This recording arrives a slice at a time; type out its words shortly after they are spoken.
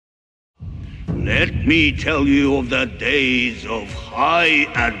Let me tell you of the days of high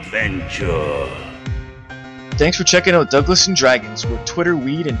adventure. Thanks for checking out Douglas and Dragons, where Twitter,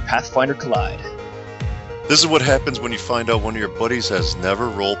 weed, and Pathfinder collide. This is what happens when you find out one of your buddies has never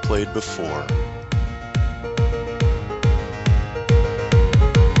roleplayed before.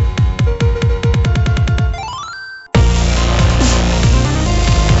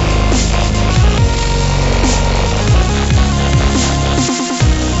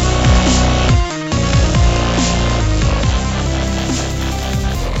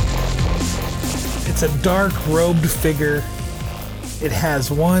 It's a dark-robed figure. It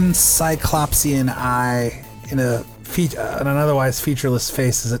has one cyclopsian eye in an otherwise featureless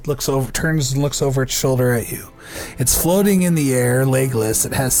face as it turns and looks over its shoulder at you. It's floating in the air, legless.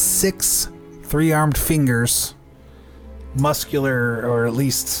 It has 6 3-armed fingers, muscular or at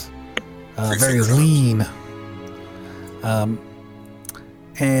least very lean.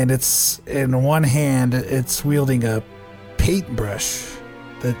 And it's in one hand, it's wielding a paintbrush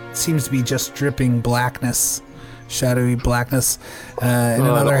that seems to be just dripping blackness, shadowy blackness. In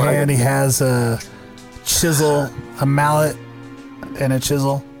another hand, he has a chisel, a mallet, and a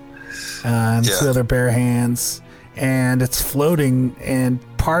chisel, and 2 other bare hands. And it's floating, and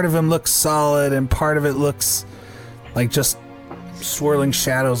part of him looks solid, and part of it looks like just swirling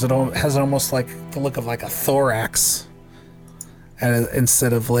shadows. It has almost like the look of like a thorax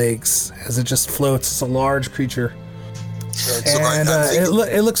instead of legs, as it just floats. It's a large creature. And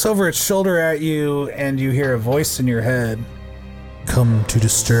it looks over its shoulder at you, and you hear a voice in your head. Come to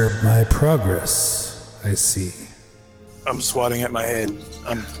disturb my progress, I see. I'm swatting at my head.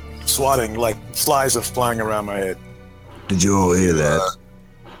 I'm swatting like flies are flying around my head. Did you all hear that?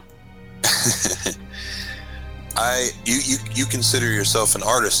 You consider yourself an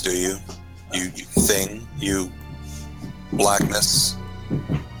artist, do you? You blackness,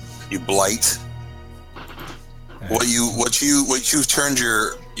 you blight. What you've turned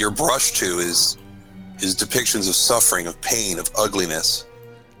your brush to is depictions of suffering, of pain, of ugliness.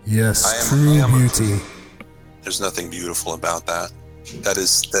 Yes, true beauty. There's nothing beautiful about that.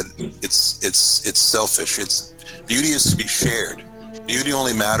 It's selfish. Beauty is to be shared. Beauty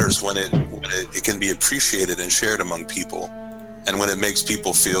only matters when it can be appreciated and shared among people, and when it makes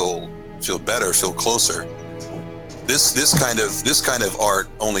people feel better, feel closer. This kind of art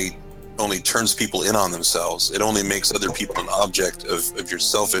only turns people in on themselves. It only makes other people an object of your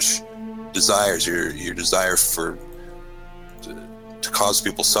selfish desires, your desire to cause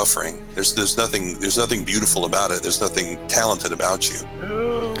people suffering. There's nothing beautiful about it. There's nothing talented about you.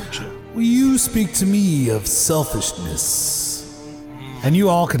 Will you speak to me of selfishness? And you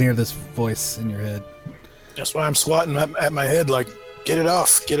all can hear this voice in your head. That's why I'm swatting at my head like, get it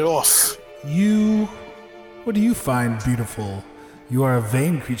off, get it off. What do you find beautiful? You are a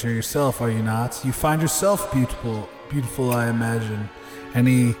vain creature yourself, are you not? You find yourself beautiful, I imagine. And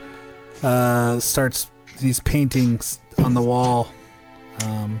he starts these paintings on the wall.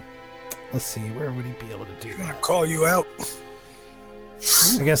 Let's see, where would he be able to do that? I'll call you out.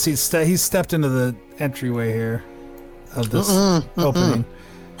 I guess he's stepped into the entryway here of this opening,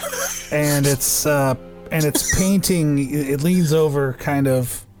 and it's painting. It leans over kind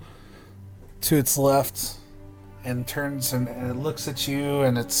of to its left and turns and it looks at you,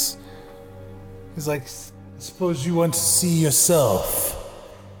 and he's like, I suppose you want to see yourself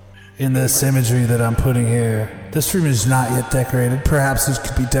in this imagery that I'm putting here. This room is not yet decorated. Perhaps it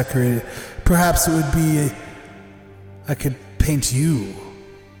could be decorated. Perhaps it would be, I could paint you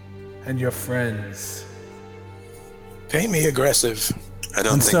and your friends. Paint me aggressive. I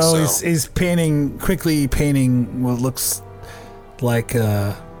don't think so. He's quickly painting what looks like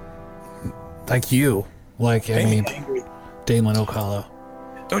you. Damon O'Connell.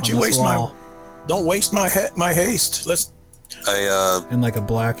 Don't waste my haste. In like a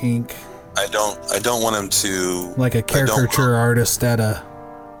black ink. I don't want him to, like a caricature artist at a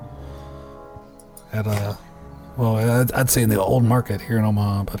I'd say in the old market here in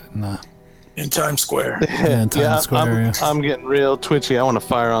Omaha, but in Times Square. Yeah, in Times Square. I'm getting real twitchy. I want to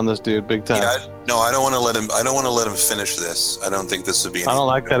fire on this dude big time. I don't want to let him finish this. I don't think this would be. I don't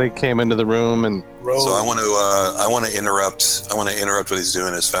like that he came into the room and. So I want to interrupt. I want to interrupt what he's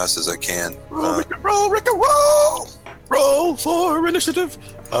doing as fast as I can. Roll for initiative.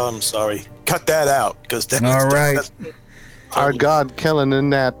 Sorry. Cut that out because that's all right. Our god Kellen and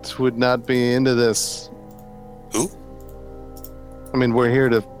Nat would not be into this. Who? I mean, we're here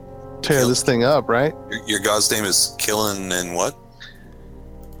to tear this thing up, right? Your god's name is Kellen and what?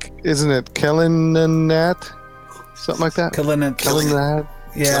 Isn't it Kellen and Nat? Something like that? Kellen and Nat?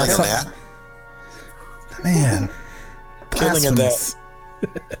 Yeah. Killing Nat? Man. Killing a Nat.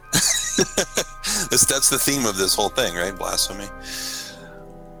 That's the theme of this whole thing, right? Blasphemy.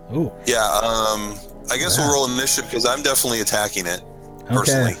 Ooh. Yeah. I guess we'll roll initiative because I'm definitely attacking it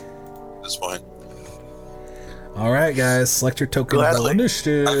personally at this point. All right, guys. Select your token. Roll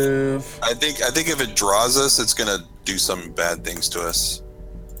initiative. I think if it draws us, it's gonna do some bad things to us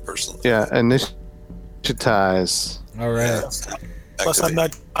personally. Yeah, initiatize. All right. Yeah. Plus, I'm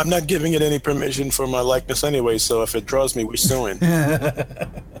not giving it any permission for my likeness anyway. So if it draws me, we're suing.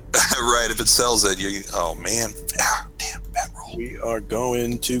 Right. If it sells it, oh man. Damn, bad roll. We are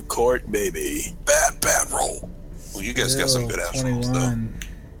going to court, baby. Bad roll. Well, you guys got some good ass rolls, though. 21.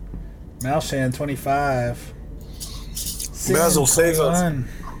 Malshan, 25. Basil, save us. 21.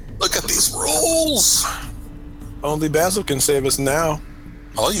 Look at these rolls. Only Basil can save us now.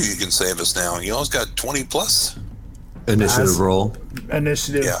 All you can save us now. You always got 20 plus. Initiative roll.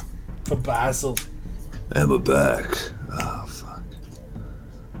 Initiative Yeah. for Basil. And we're back. Oh, fuck.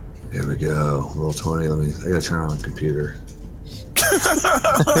 Here we go. Roll 20. I gotta turn on the computer.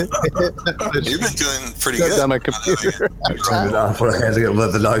 You've been doing pretty Shut good. down my computer. I turned it off. I had to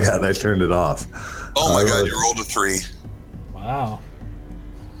let the dog out and I turned it off. Oh my god, you rolled a 3. Wow.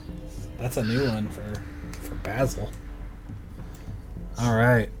 That's a new one for Basil. All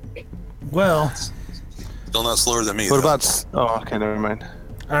right. Well, Still not slower than me. What though. about? Oh, okay, never mind.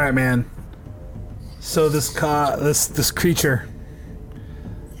 all right, man. So this creature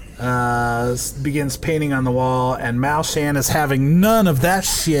begins painting on the wall, and Malshan is having none of that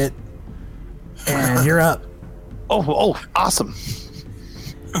shit. And you're up. Oh, awesome.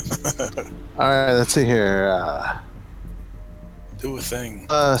 All right, let's see here. Do a thing.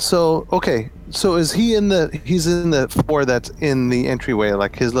 So is he's in the floor that's in the entryway,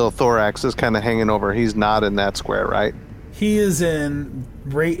 like his little thorax is kind of hanging over. He's not in that square, right? He is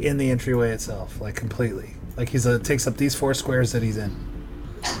right in the entryway itself, like completely. Like takes up these 4 squares that he's in.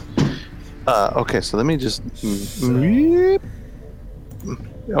 Okay, so let me just.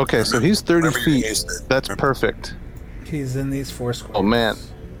 Okay, so he's 30 Remember your feet. haste. That's perfect. He's in these 4 squares. Oh man,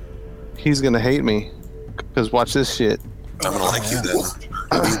 he's gonna hate me. Cause watch this shit. I'm gonna like you then.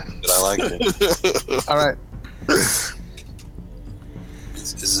 But I like it. All right.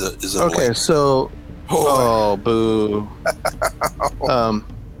 Is it Okay, like, so. Oh, boo.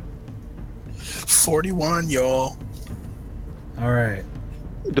 41, y'all. All right.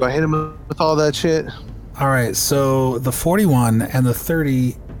 Do I hit him with all that shit? All right, so the 41 and the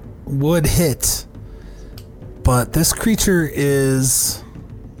 30 would hit, but this creature is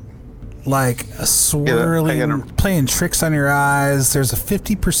like a swirling, playing tricks on your eyes. There's a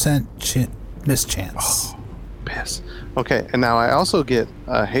 50% mischance. Piss. Okay, and now I also get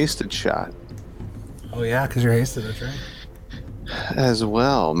a hasted shot Oh yeah, because you're hasted, that's right. as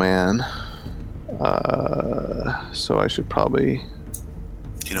well, man. So I should probably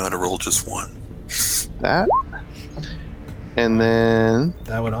you know how to roll just one? that, and then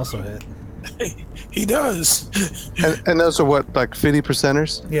That would also hit. He does. and those are what, like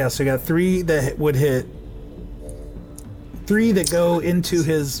 50%ers? Yeah, so you got 3 that would hit, 3 that go into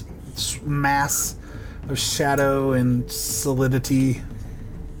his mass of shadow and solidity.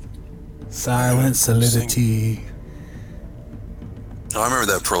 Silent solidity. Oh, I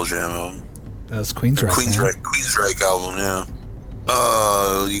remember that Pearl Jam album. That was Queensryche. Queensryche album, yeah.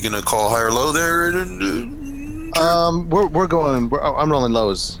 You gonna call high or low there? We're going. I'm rolling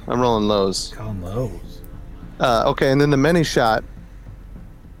lows. Calling lows. Okay, and then the many shot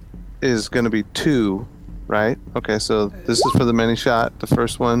is going to be 2, right? Okay, so this is for the many shot, the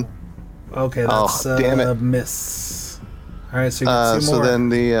first one. Okay, that's damn it. miss. All right, so you get 2 So more. then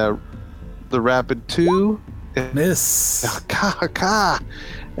the rapid 2, Miss.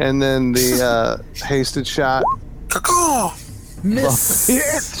 and then the hasted shot. Caw-caw!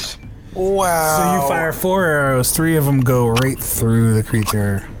 Miss. Wow. So you fire 4 arrows. 3 of them go right through the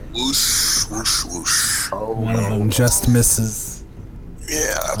creature. Whoosh, whoosh, whoosh. One of them just misses.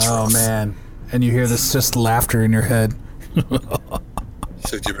 Yeah, that's Oh rough. man! And you hear this just laughter in your head.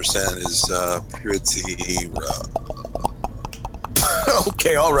 50% is pretty rough.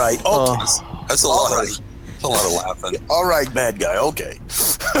 Okay, all right. Okay. That's a lot. That's a lot of laughing. All right, bad guy. Okay.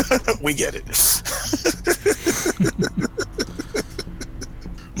 We get it.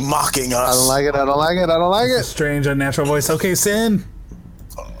 Mocking I us. don't like it. A strange, unnatural voice. Okay, Sin.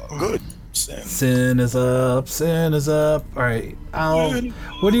 Good. Sin. Sin is up. All right.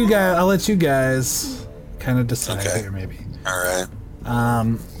 What do you guys? I'll let you guys kind of decide Okay. here, maybe. All right.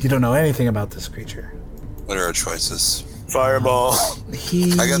 You don't know anything about this creature. What are our choices? Fireball.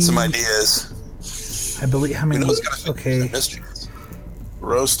 I got some ideas. I believe. How many? Who knows? Got Okay. mysteries.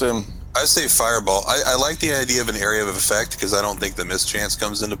 Roast him. I say fireball. I like the idea of an area of effect because I don't think the mischance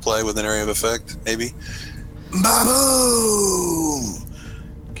comes into play with an area of effect. Maybe. Ba-boom!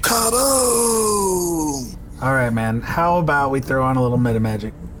 Kaboom! All right, man. How about we throw on a little meta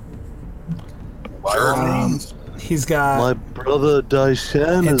magic? Sure. He's got My brother Daishan is a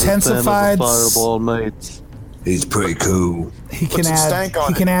fan of Intensified the fireball, mates. He's pretty cool. he Put can some add stank on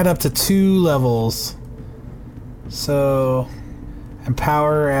he it. can add up to 2 levels. So, and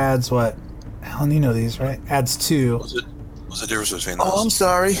power adds what? Alan, you know these, right? Adds 2. What's the difference between those? Oh, I'm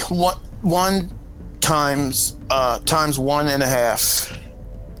sorry. One times 1.5.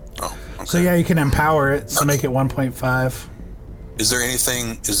 Oh, okay. So yeah, you can empower it. So make it 1.5. Is there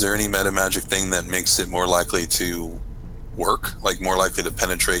any meta magic thing that makes it more likely to work? Like more likely to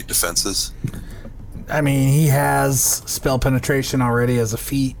penetrate defenses? I mean, he has spell penetration already as a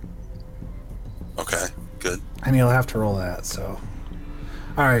feat, Okay, good. and he'll have to roll that. So,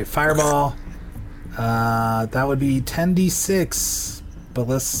 all right, fireball. That would be 10d6. But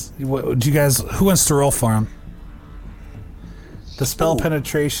do you guys? Who wants to roll for him? The spell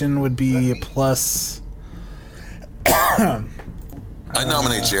penetration would be a plus. I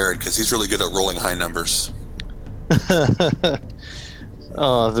nominate Jared because he's really good at rolling high numbers.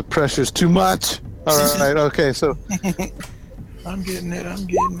 Oh, the pressure's too much. All right, okay, so I'm getting it.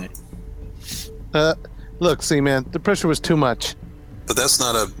 look, see, man, the pressure was too much. But that's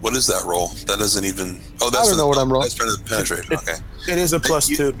not a. What is that roll? That doesn't even. Oh, that's I don't know what I'm rolling. That's for the penetration. Okay. It is a plus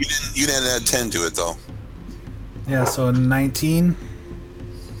you, 2. You didn't add 10 to it though. Yeah, so 19.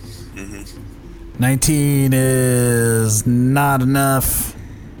 Mm-hmm. 19 is not enough.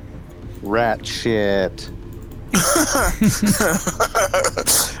 Rat shit.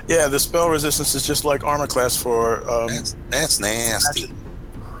 Yeah, the spell resistance is just like armor class for. That's nasty.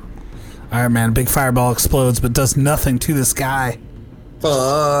 All right, man. Big fireball explodes, but does nothing to this guy.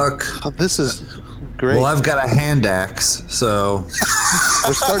 Fuck. Oh, this is great. Well, I've got a hand axe, so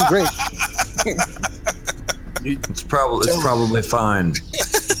We're starting great. it's probably fine.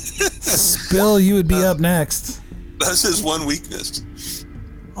 Bill, you would be up next. That's his one weakness.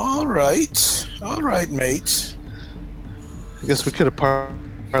 All right, mate. I guess we could have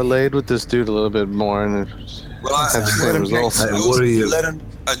parlayed with this dude a little bit more and Well, had the same results. Hey, what are you? Let him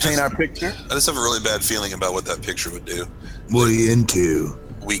I paint our picture. just have a really bad feeling about what that picture would do. What are you into?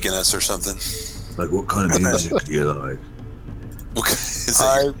 Weaken us or something. Like, what kind of music do you like? Okay. Is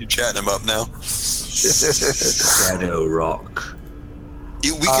that you're chatting him up now? Shadow rock.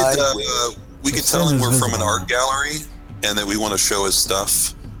 We could tell him we're from an art gallery and that we want to show his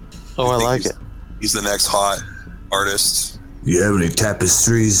stuff. Oh, I think like it. He's the next hot artist. You have any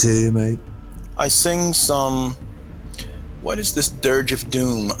tapestries here, mate? I sing some. What is this Dirge of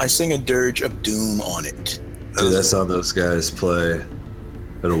Doom? I sing a Dirge of Doom on it. Dude, that's how those guys play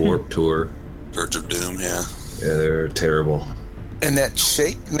at a Warped Tour. Dirge of Doom, yeah. Yeah, they're terrible. And that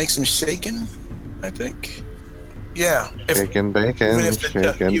shake makes him shaken, I think. Yeah. Shaking bacon, Even if the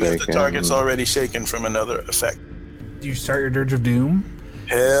target's bacon. already shaken from another effect. Do you start your Dirge of Doom?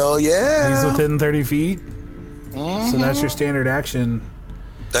 Hell yeah. He's within 30 feet. Mhm. So that's your standard action.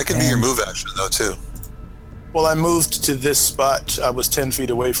 That can be your move action, though, too. Well, I moved to this spot. I was 10 feet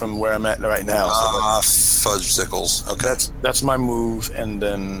away from where I'm at right now. So Fudge sickles. Okay. that's my move, and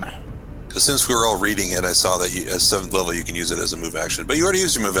then Because since we were all reading it, I saw that at 7th level you can use it as a move action. But you already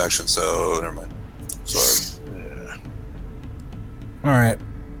used your move action, so never mind. so All right.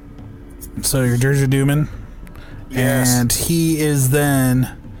 So your Dirge of Doomin. Yes. And he is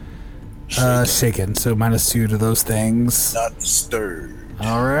then shaken. So -2 to those things. not stirred.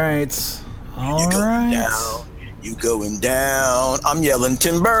 All right. All right. Down. You going down. I'm yelling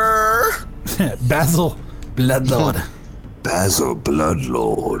timber. Basil Bloodlord. Basil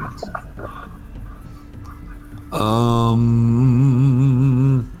Bloodlord.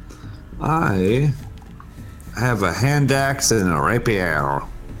 I have a hand axe and a rapier.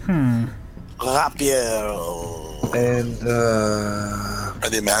 Rapier. And, Are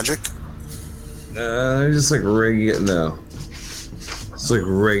they magic? they're just like regular, no. It's like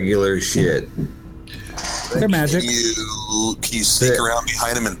regular shit. They're magic. Can you sneak around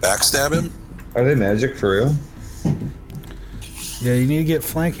behind him and backstab him? Are they magic for real? Yeah, you need to get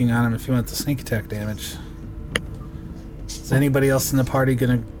flanking on him if you want the sneak attack damage. Is anybody else in the party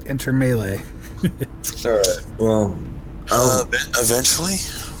gonna enter melee? Alright, well, Eventually?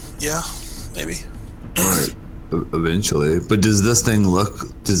 Yeah, maybe. eventually. But does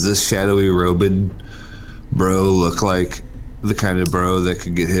this shadowy robed bro look like the kind of bro that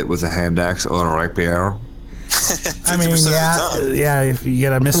could get hit with a hand axe or a rapier? I mean, 50% yeah, of the time. yeah. If you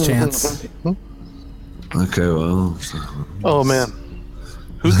get a mischance, Okay, well. Oh man,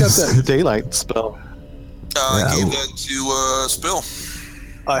 Who's got that daylight spell? I gave that to Spill.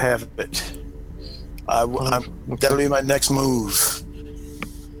 I have it. That'll be my next move.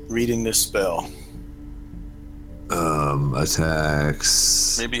 Reading this spell.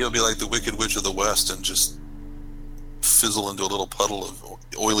 Attacks. Maybe he'll be like the Wicked Witch of the West and just fizzle into a little puddle of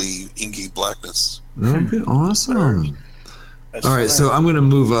oily, inky blackness. That'd be awesome. That's All right, fine. so I'm gonna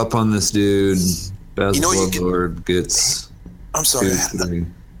move up on this dude. Basil You know what you Bloodlord gets. I'm sorry. 2, 3.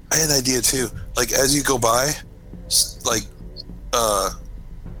 I had an idea too. Like as you go by, like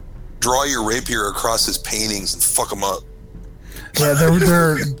draw your rapier across his paintings and fuck him up. Yeah,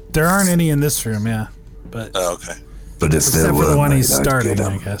 there aren't any in this room. Yeah, but Oh, okay. But if there except for were, the one he's I'd starting, get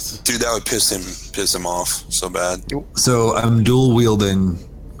I him. guess. Dude, that would piss him off so bad. So I'm dual wielding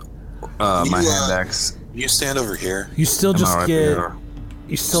my You, hand axe. You stand over here. You still Am I just right get there?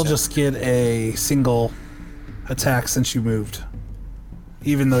 a single attack since you moved,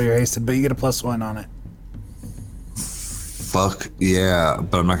 even though you're hasted. But you get a +1 on it. Fuck yeah,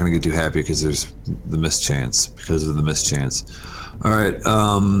 but I'm not gonna get too happy because there's the mischance. Because of the mischance. All right,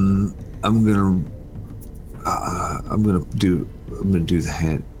 I'm gonna do the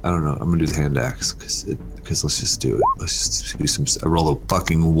hand. I don't know. I'm gonna do the hand axe because let's just do it. Let's just do some. I roll a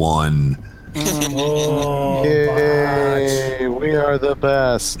fucking 1. Oh, Yay! We are the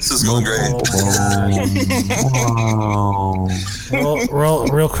best. This is going great. roll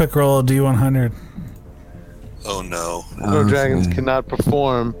real quick. Roll a D100. Oh no. No dragons cannot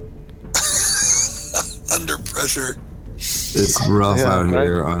perform. Under pressure. It's rough Yeah, out right?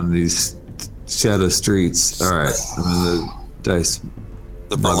 here on these shadow streets. All right, I'm gonna dice.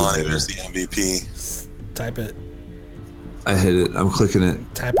 The Berlani is the MVP. Type it. I hit it. I'm clicking it.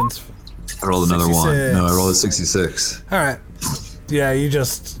 Typing. I rolled another 1. 66. No, I rolled a 66. All right. Yeah, you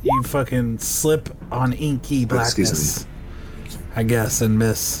fucking slip on inky Excuse blackness, I guess, and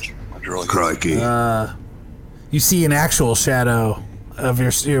miss. Crikey. You see an actual shadow of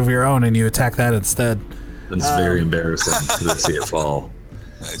your own, and you attack that instead. It's very embarrassing to see it fall.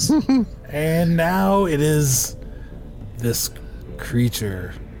 Nice. And now it is this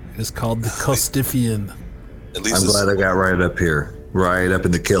creature. It is called the Costifian. At least I'm it's, glad I got right up here, right up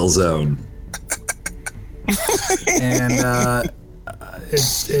in the kill zone. And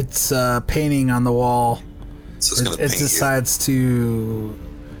it's painting on the wall. it's just gonna It paint you. decides to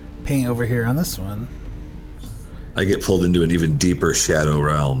paint over here on this one. I get pulled into an even deeper shadow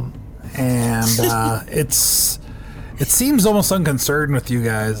realm. And it seems almost unconcerned with you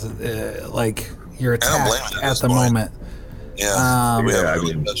guys, like your I don't blame attack it at at this the point. moment. Yeah. We Yeah, I haven't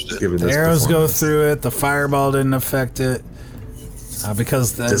really mean, touched it. given The this arrows go performance. through it. The fireball didn't affect it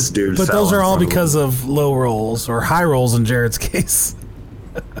because This dude but fell those are in all front of because of low rolls or high rolls in Jared's case.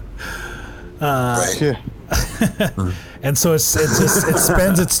 Right. Yeah. And so it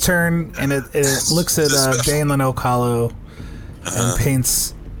spends its turn and it looks at Danelin Okalo and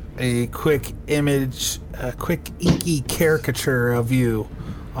paints a quick image, a quick inky caricature of you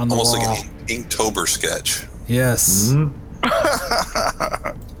on the Almost wall. like an Inktober sketch. Yes. On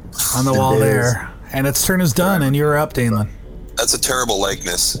the wall It is. there. And its turn is done and you're up, Danelin. That's a terrible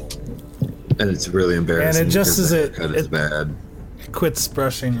likeness. And it's really embarrassing. And it just because as the it- haircut is it- bad. It quits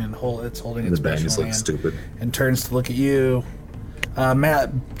brushing and it's holding And its the bangs brushing look hand stupid. and turns to look at you.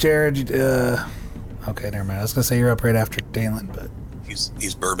 Matt, Jared, okay, never mind. I was gonna say you're up right after Danelin, but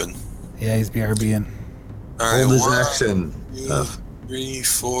He's bourbon. yeah, he's BRBing. All right. Hold his 1, action. 2, 3,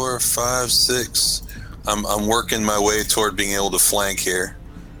 4, 5, 6. I'm working my way toward being able to flank here,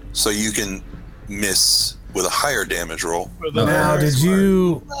 so you can miss with a higher damage roll. Now, did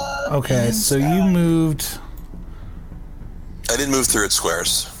you? Okay, so you moved. I didn't move through its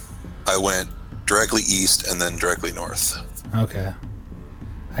squares. I went directly east and then directly north. Okay,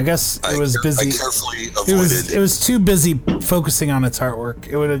 I guess it I was busy. I carefully It avoided. was too busy focusing on its artwork.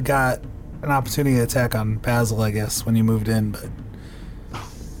 It would have got an opportunity to attack on Basil, I guess, when you moved in, but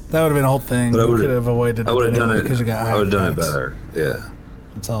that would have been a whole thing. But I You would've- could have avoided I would have it done anyway it. because you got I would have done it attacks. better. Yeah.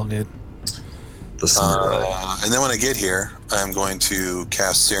 It's all good. The smart. and then when I get here, I'm going to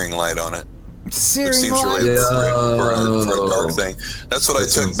cast Searing Light on it. It Searing seems light. really Yeah. for a dark thing. That's what I That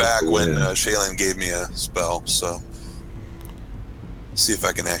took sounds back like when a win. Shaylin gave me a spell. So, see if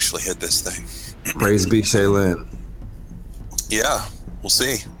I can actually hit this thing. Praise be Shaylin. Yeah, we'll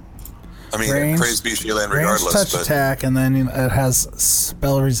see. I mean, Range- praise be Shaylin Range regardless. touch But attack, and then it has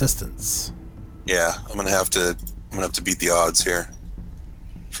spell resistance. yeah, I'm gonna have to beat the odds here,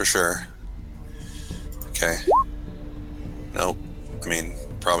 for sure. Okay. Nope. I mean,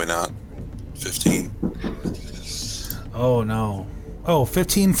 probably not. 15 Oh no. Oh,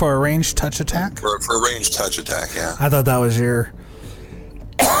 15 for a ranged touch attack? for a range touch attack. Yeah. I thought that was your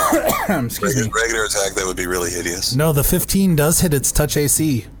Excuse me. Regular attack, that would be really hideous. No, the 15 does hit its touch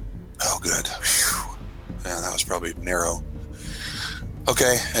AC. Oh, good. Whew. Man, that was probably narrow.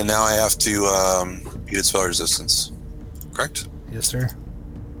 Okay, and now I have to beat its spell resistance. Correct? Yes, sir.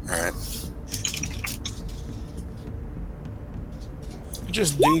 All right.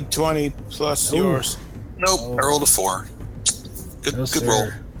 Just D20 plus yours. Nope, I rolled a 4. Good, No, good roll.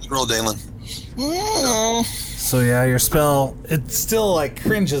 sir. Good roll, Dalen. So yeah, your spell, it still like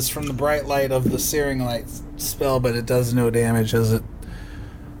cringes from the bright light of the searing light spell, but it does no damage as it.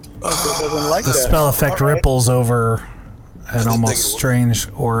 Oh, so it doesn't like The that. spell effect All right. ripples over an think almost it will. strange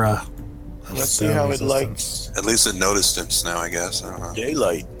aura. Let's see how it likes At least it noticed it now, I guess. I don't know.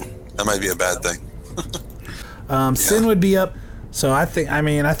 daylight. That might be a bad thing. Sin would be up, so I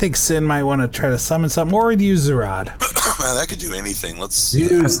think Sin might want to try to summon something, or he'd use the rod. Man, that could do anything. Let's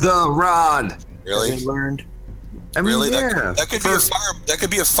Use the rod. really, They learned. I mean, really. yeah. That could be a fire. That could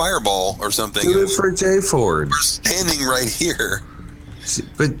be a fireball or something. Do it for J Ford. We're standing right here.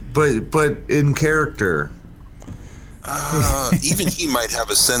 But in character. Even he might have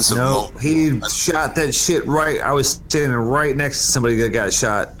a sense of No, moment. he shot that shit right. I was standing right next to somebody that got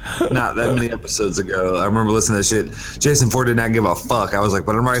shot not that many episodes ago. I remember listening to that shit. Jason Ford did not give a fuck. I was like,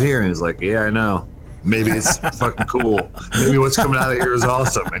 but I'm right here. And he was like, yeah, I know. Maybe it's fucking cool. Maybe what's coming out of here is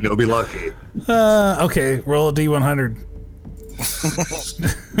awesome, and you'll be lucky. Okay, roll a D100.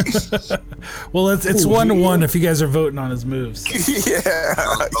 Well, it's 1-1 if you guys are voting on his moves.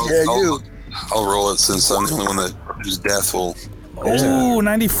 I'll roll it since I'm the only one that whose death will. Ooh,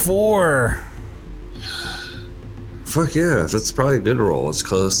 94. Fuck yeah, that's probably a good roll. It's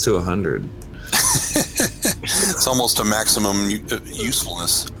close to 100. It's almost a maximum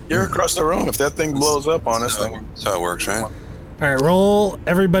usefulness. You're across the room. If that thing blows up on us, then That's how it works, right? All right, roll.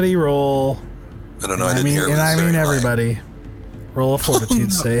 Everybody roll. I don't know. I mean, hear and I what mean you're saying. everybody. Roll a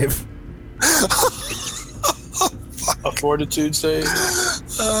fortitude save. a fortitude save.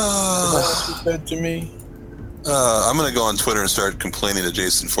 That's what you said to me. I'm gonna go on Twitter and start complaining to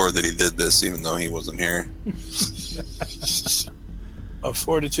Jason Ford that he did this, even though he wasn't here. A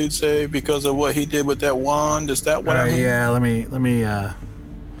fortitude save because of what he did with that wand. Is that what All I right, mean? yeah. Let me.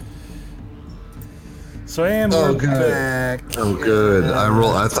 So and we're back. Oh, good.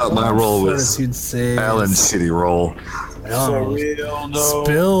 I thought my roll was Fortitude save. Alan's shitty roll. For real, no.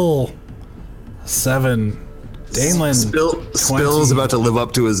 Spill 7. Dalen. Spill's about to live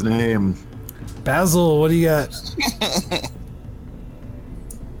up to his name. Basil, what do you got?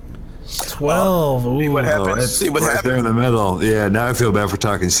 12. Ooh. what happened. It's See what right happened. there in the middle. Yeah, now I feel bad for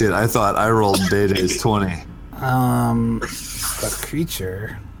talking shit. I thought I rolled Day-Day's 20. A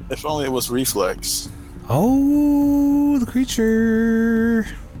creature. If only it was reflex. Oh, the creature.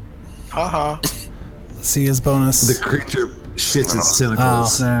 Haha. Let's see his bonus. The creature shits its Oh,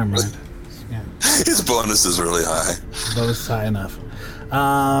 tentacles. never mind. His bonus is really high. Bonus is high enough.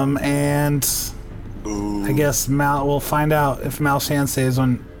 And I guess we'll find out if Malshan saves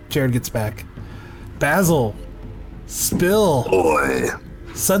when Jared gets back. Basil. Spill. Boy.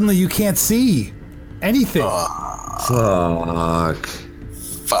 Suddenly you can't see anything. Fuck.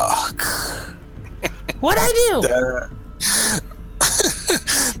 Fuck. What'd I do?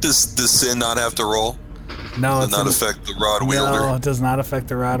 Does Sin not have to roll? No, Does it's it not affect the rod wielder? No, it does not affect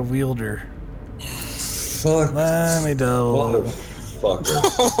the rod wielder. Fuck. Let me double. Fucker.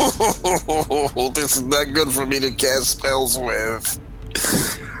 This is not good for me to cast spells with.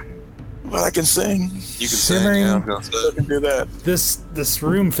 But I can sing. You can Shimmering. say, yeah, I'm gonna say. I can do that. This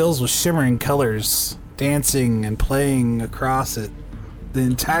room fills with shimmering colors, dancing and playing across it, the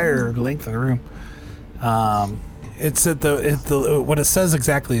entire length of the room. It's at the what it says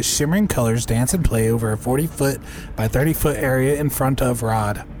exactly is shimmering colors dance and play over a 40-foot by 30-foot area in front of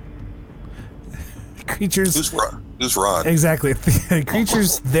Rod. Creatures. Who's Rod? Who's Rod? Exactly.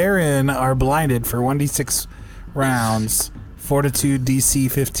 Creatures therein are blinded for 1d6 rounds. Fortitude DC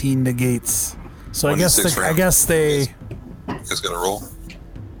 15 negates. So I 1d6 guess they. You guys got to roll.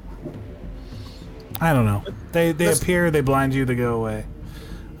 I don't know. They appear, they blind you, they go away.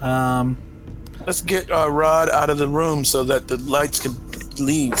 Let's get Rod out of the room so that the lights can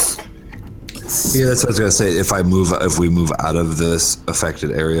leave. Yeah, that's what I was gonna say. If we move out of this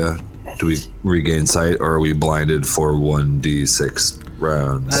affected area, do we regain sight, or are we blinded for 1d6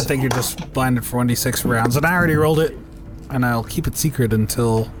 rounds? I think you're just blinded for 1d6 rounds, and I already rolled it, and I'll keep it secret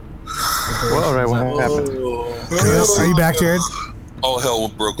until. Well, all right, what happened? Are you back, Jared? All hell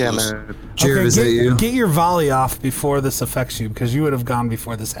broke Yeah, loose. man. Jared, is that you? Get your volley off before this affects you, because you would have gone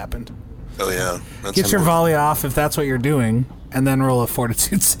before this happened. Oh yeah. That's Get your important. volley off if that's what you're doing, and then roll a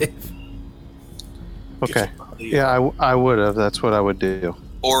fortitude save. Okay. Yeah, I would have. That's what I would do.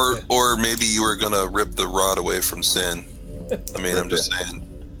 Or maybe you were gonna rip the rod away from Sin. I mean, I'm just saying.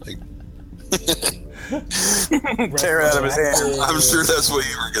 Like, tear it out of his hand. I'm sure that's what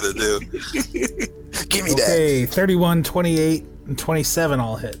you were gonna do. Give me Okay, 31, 28, and 27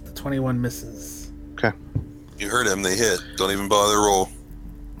 all hit. The 21 misses. Okay. You heard him. They hit. Don't even bother to roll.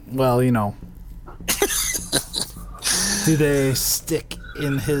 Well, you know. Do they stick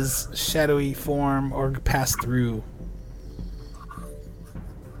in his shadowy form or pass through?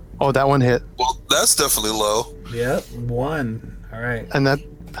 Oh, that one hit. Well, that's definitely low. Yep, 1. All right. And that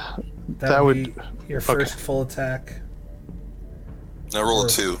would be your first full attack. Now roll a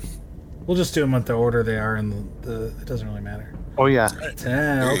 2. We'll just do them at the order they are in the it doesn't really matter. Oh yeah.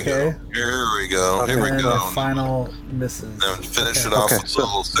 10, Here okay. Here we go. Here we And go. the final misses. Then finish it off Okay, with a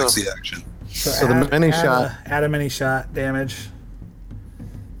little sexy action. So the mini shot. Add a mini shot damage.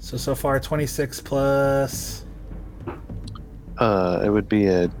 So far 26 plus. It would be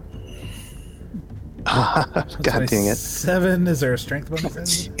a. God dang it. 7. Is there a strength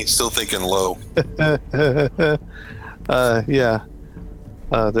bonus? He's still thinking low. Yeah.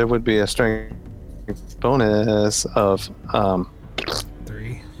 There would be a strength bonus of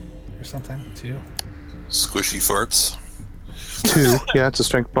 3 or something. 2. Squishy farts. 2. Yeah, it's a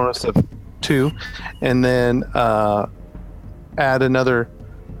strength bonus of 2, and then add another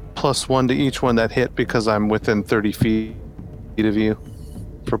 +1 to each one that hit because I'm within 30 feet of you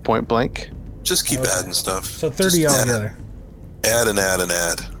for point blank. Just keep adding stuff. So 30 Just altogether. Add and add and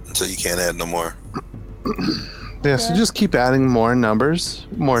add until you can't add no more. Yeah, so just keep adding more numbers,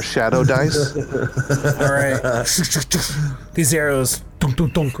 more shadow dice. All right. These arrows dunk,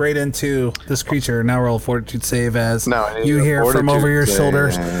 dunk, dunk, right into this creature. Now roll a fortitude save as No, I need you a hear from fortitude over your save.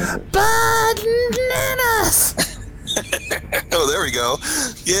 shoulders, bananas! Oh, there we go.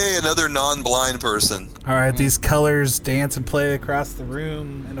 Yay, another non-blind person. All right, these colors dance and play across the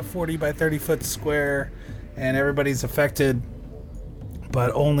room in a 40 by 30 foot square, and everybody's affected,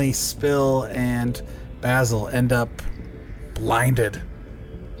 but only Spill and Basil end up blinded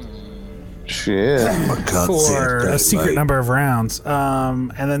Shit. for a secret number of rounds,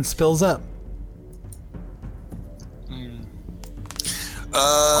 and then Spill's up.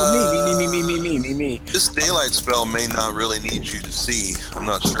 Me. This daylight spell may not really need you to see. I'm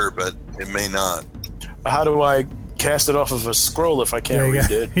not sure, but it may not. How do I cast it off of a scroll if I can't read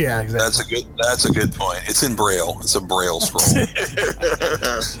it? Yeah, exactly. That's a good point. It's in Braille. It's a Braille scroll.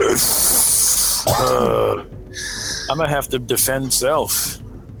 I'm gonna have to defend self.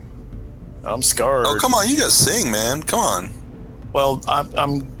 I'm scarred. Oh, come on, you gotta sing, man. Come on. Well,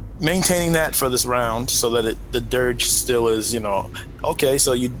 I'm maintaining that for this round so that the dirge still is, okay.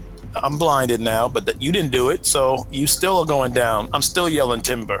 So I'm blinded now, but you didn't do it, so you still are going down. I'm still yelling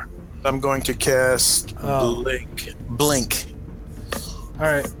timber. I'm going to cast blink All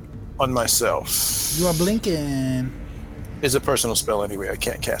right, on myself. you are blinking. It's a personal spell anyway. I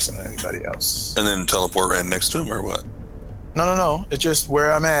can't cast it on anybody else. And then teleport right next to him, or what? No. It's just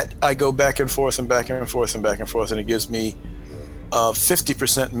where I'm at. I go back and forth and back and forth and back and forth, and it gives me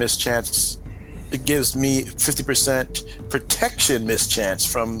 50% mischance. It gives me 50% protection mischance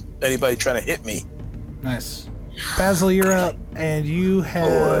from anybody trying to hit me. Nice. Basil, you're up, and you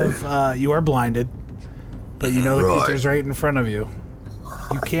have you are blinded, but you know the creature's right in front of you.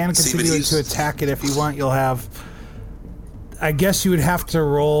 You can continue to attack it if you want. You'll have. I guess you would have to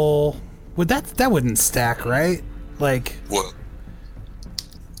roll. Would that wouldn't stack, right? Like What?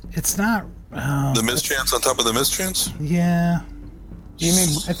 it's not. The mischance on top of the mischance? Yeah, You mean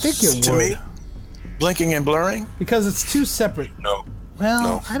I think it to would me? Blinking and blurring? because it's two separate. No. Well,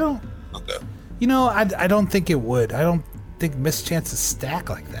 No. I don't. Not that. I don't think it would. I don't think mischances stack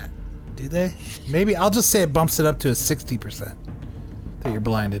like that. Do they? Maybe I'll just say it bumps it up to a 60% that you're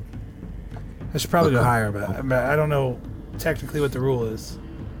blinded. I should probably go higher, but I don't know technically what the rule is.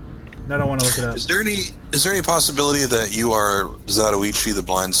 And I don't want to look it up. Is there any possibility that you are Zatoichi, the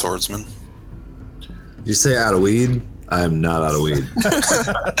blind swordsman? You say out of weed? I am not out of weed.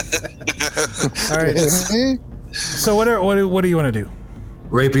 All right. So what do you want to do?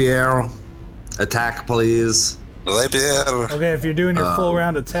 Rapier, attack, please. Okay, if you're doing your full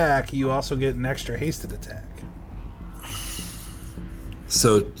round attack, you also get an extra hasted attack.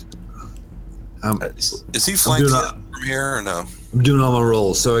 So, Is he flanking not- from here or no? I'm doing all my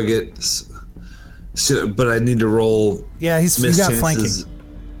rolls, so I get. But I need to roll. Yeah, you got flanking.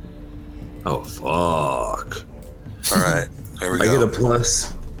 Oh fuck! All right, there we I go. get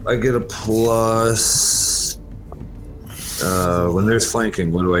a plus. When there's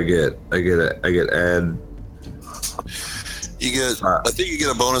flanking, what do I get? I get add. You get. I think you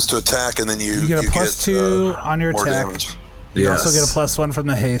get a bonus to attack, and then you You get a plus 2 on your more attack. damage. You also get a +1 from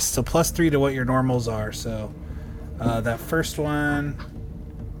the haste, so +3 to what your normals are. So that first one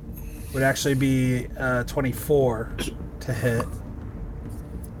would actually be 24 to hit,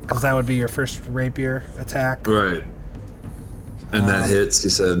 because that would be your first rapier attack. Right. And that hits, you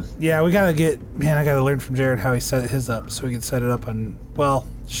said? Yeah, we gotta I gotta learn from Jared how he set his up so we can set it up on, well,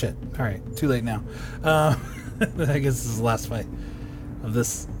 shit. Alright, too late now. I guess this is the last fight of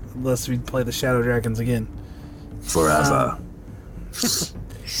this, unless we play the Shadow Dragons again. Forever.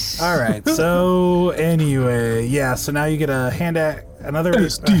 Alright, so anyway, yeah, so now you get a hand axe, another a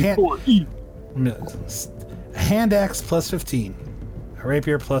hand axe +15, a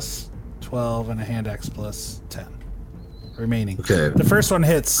rapier +12, and a hand axe +10 remaining. Okay. The first one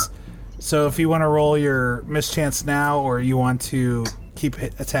hits, so if you want to roll your mischance now, or you want to keep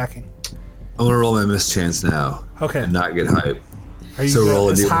attacking. I'm gonna roll my mischance now. Okay. And not get hype. Are you So roll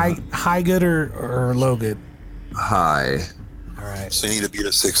a is D100. high good or low good? High. All right, So you need to beat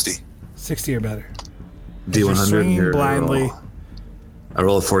a 60. 60 or better. D100 swinging here. blindly. I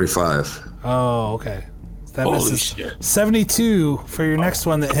roll a 45. Oh, okay. That Holy misses. shit. 72 for your next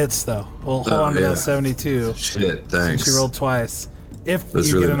one that hits, though. We'll hold on to yeah. that 72. Shit, thanks. Since you rolled twice. If That's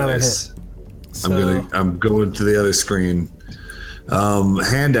you really get another nice. hit. So, I'm going to the other screen.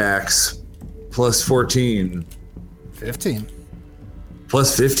 Hand axe +14. 15.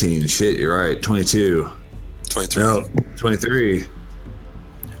 +15. Shit, you're right. 22. 23. No, 23.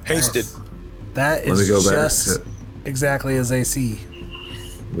 Hasted. That Let me is go back just to exactly as AC.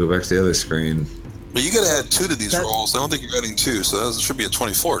 go back to the other screen. But you got to add 2 to these That- rolls. I don't think you're adding 2, so that should be a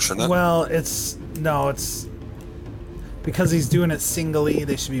 24, shouldn't it? Well, it's because he's doing it singly.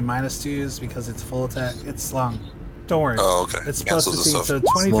 They should be -2s because it's full attack. It's long. Don't worry. Oh, okay. It's Cancels +15. itself. So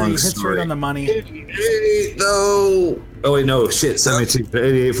 23 Long hits story. right on the money. 88 though. Oh wait, no, shit. 72.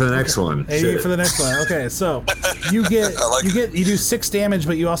 88 for the next one. 88 Shit. for the next one. Okay, so you get I like you do 6 damage,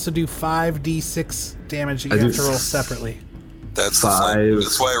 but you also do 5d6 damage that you I have do to roll separately. That's Five.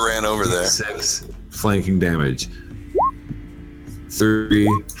 That's why I ran over there. 6 flanking damage. 3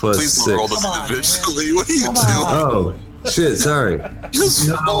 plus Please 6. don't roll them individually. What are you doing? Oh shit! Sorry. Just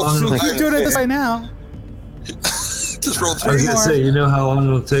roll You're five. doing it this way now. Just roll I was 3. gonna say, you know how long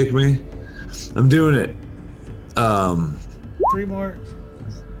it'll take me? I'm doing it. 3 more.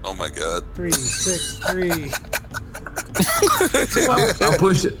 Oh my god. 3, 6, 3. I'm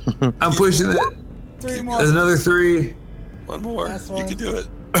pushing. I'm pushing it. 3 more. There's another 3. One more. Last You one. can do it.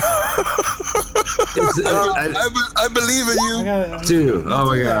 It's, I believe in I you. got 2. Oh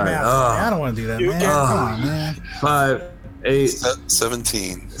my god. I don't want to do that, man. Come on, man. 5, 8,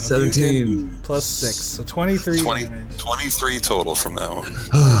 17. 17. Plus 6, so 23 20, damage. 23 total from that one.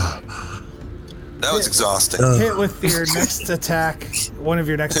 That was exhausting. Hit with your next attack, one of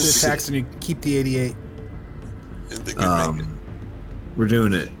your next 2 attacks, and you keep the 88. Didn't think we'd make it. We're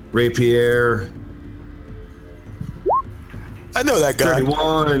doing it. Rapier. I know that guy.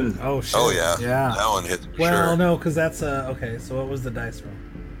 31. Oh shit. Oh yeah. Yeah. That one hit for Well, sure. no, because that's okay. So what was the dice roll?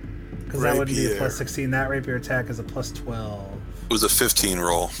 Because that wouldn't be a Rapier. plus 16. That rapier attack is a plus 12. It was a 15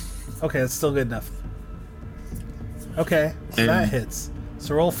 roll. Okay, that's still good enough. Okay, so that And- hits.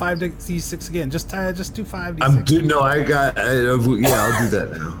 So roll 5d6 again. Just do 5d6. I'm dude. No, I got. Yeah, I'll do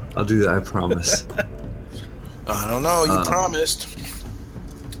that now. I'll do that. I promise. I don't know. You promised.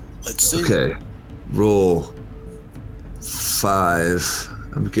 Let's see. Okay. Roll 5.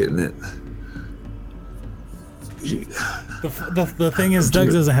 I'm getting it. The thing is, Doug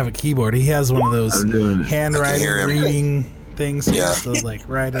doesn't have a keyboard. He has one of those I'm doing it. handwriting hear him. reading things. So he Yeah. has to, like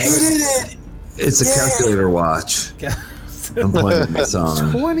write it. It's a calculator watch. I'm playing this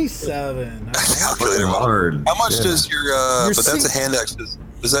on. 27. Okay. Calculator. Hard. How much Yeah. does your? Your But that's a sing- hand axe.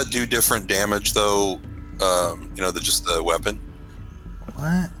 Does that do different damage though? Just the weapon.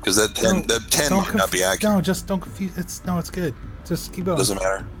 What? Because that 10 might not be accurate. No, just don't confuse. It's good. Just keep going. Doesn't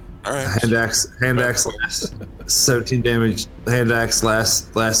matter. All right. Hand axe last 17 damage. Hand axe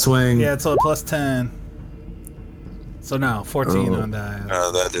last swing. Yeah, it's a plus 10. So no, 14 Oh. on die.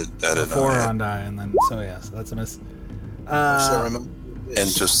 That did 4 not on die, and then so that's a miss. So remember this. And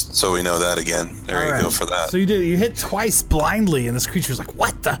just so we know that again, there you All go right. for that. So you hit twice blindly, and this creature's like,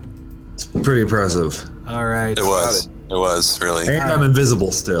 "What the?" Pretty impressive. All right. It was really. And I'm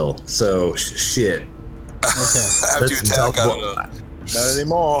invisible still. So shit. Okay. After you That's attack, I double- don't know. Not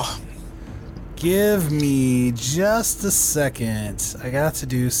anymore. Give me just a second. I got to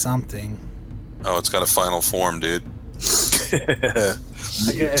do something. Oh, it's got a final form, dude. If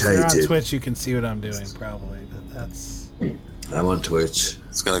you're on Mutated. Twitch, you can see what I'm doing, probably. But that's I'm on Twitch.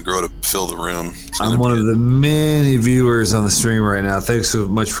 It's gonna grow to fill the room. It's gonna I'm one be- of the many viewers on the stream right now. Thanks so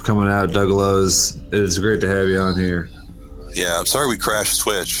much for coming out, Doug Lowe's. It is great to have you on here. Yeah, I'm sorry we crashed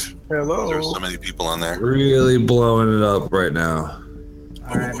Twitch. Hello. There's so many people on there. Really blowing it up right now.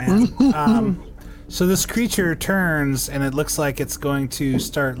 All right, man. So this creature turns, and it looks like it's going to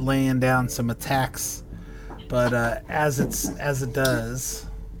start laying down some attacks. But as it does,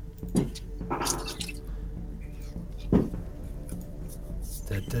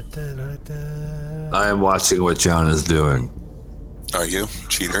 I am watching what John is doing. Are you?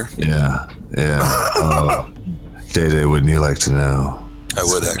 Cheater? Yeah. Oh, Day-Day, wouldn't you like to know? I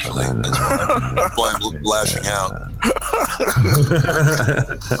would actually. That's why I'm lashing out.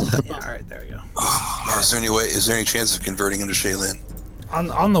 all right, there we go. Is there any chance of converting him to Shaylin?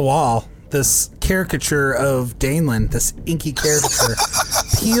 On the wall, this caricature of Daneland, this inky caricature,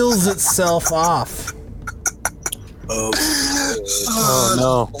 peels itself off. Oh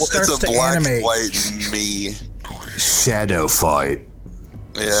no! Starts It's a to black animate. and white me. Shadow fight.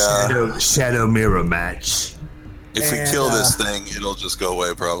 Yeah. Shadow mirror match. If we And, kill this thing, it'll just go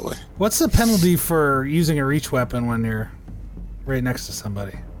away probably. What's the penalty for using a reach weapon when you're right next to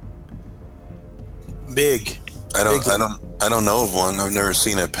somebody? Big. I don't know of one. I've never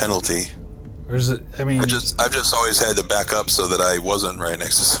seen a penalty. Or is it? I mean, I've just always had to back up so that I wasn't right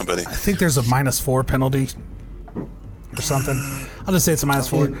next to somebody. I think there's a -4 penalty or something. I'll just say it's a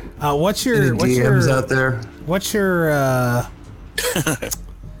 -4. What's Any your DMs out there? what's your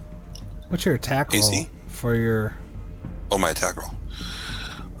attack roll AC? for your? Oh, my attack roll.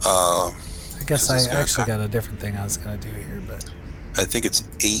 I guess I This is gonna actually suck. got a different thing I was gonna do here, but I think it's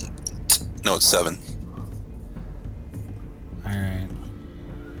 8. No, it's 7. all right.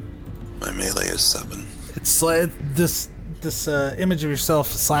 My melee is 7. It's like this image of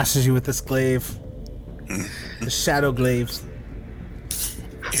yourself slashes you with this glaive, the shadow glaive.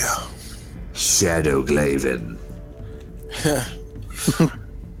 Yeah. Shadow Glaven.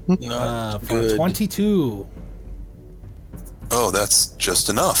 Not For good. 22. Oh, that's just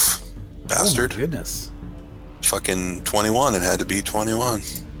enough. Bastard. Oh my goodness. Fucking 21. It had to be 21.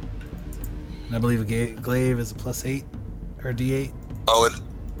 And I believe a glaive is a +8 or D8. Oh, it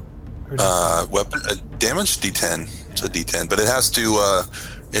Or weapon damage D10. It's a D10, but it has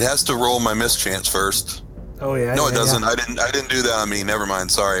to roll my mischance first. oh yeah. No, it yeah, doesn't. yeah. I didn't do that on me. Never mind.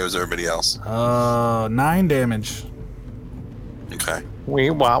 Sorry, it was everybody else. 9 damage. Okay. Wee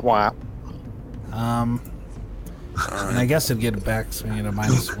wah wah. And I guess it'd get a backswing at a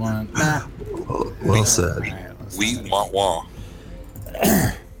 -1. Nah. Well said. All right, let's We not- wah wah.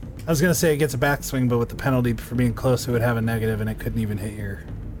 I was gonna say it gets a backswing, but with the penalty for being close, it would have a negative, and it couldn't even hit your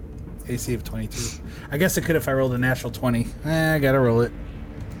AC of 22. I guess it could if I rolled a natural 20. I gotta roll it.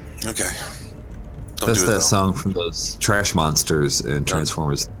 Okay. Don't That's do it, that though. song from those trash monsters in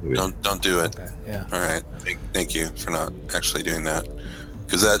Transformers. Don't do it. Okay, yeah. All right. Thank you for not actually doing that.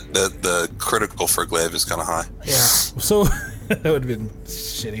 Because the critical for glaive is kind of high. Yeah. So that would have been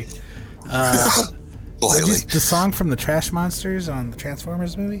shitty. Slightly. The song from the Trash Monsters on the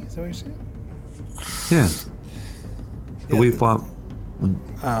Transformers movie? Is that what you're saying? Yeah. The Weep Womp.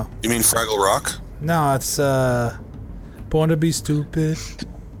 Oh. You mean Fraggle Rock? No, it's Born to Be Stupid.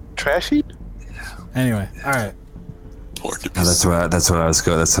 Trashy? Anyway, alright. Born to be No, that's what I was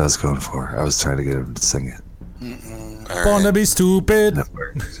going. That's what I was going for. I was trying to get him to sing it. All Born to right. Be Stupid. That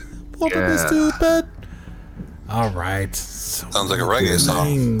worked. Born to Be Yeah. Stupid. Alright. So Sounds like a reggae song.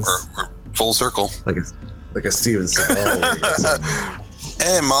 Things. Or full circle. Like a Steven Seagal.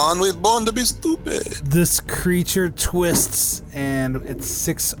 Hey man, we're born to be stupid. This creature twists and its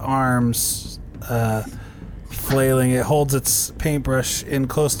 6 arms flailing. It holds its paintbrush in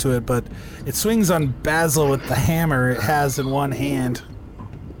close to it, but it swings on Basil with the hammer it has in one hand.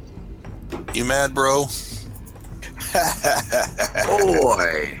 You mad, bro?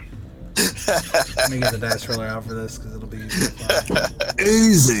 Boy, Let me get the dice roller out for this because it'll be fun.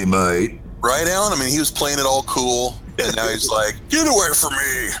 easy, mate. Right, Alan? I mean, he was playing it all cool, and now he's like, get away from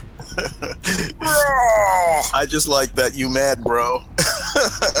me. I just like that. You mad, bro? All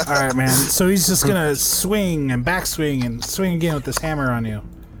right, man. So he's just gonna swing and backswing and swing again with this hammer on you.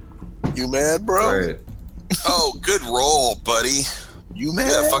 You mad, bro? All right. Oh, good roll, buddy. You Yeah,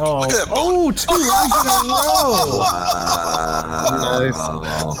 mad? fucking look at that bone. Oh, 2 runs in a row.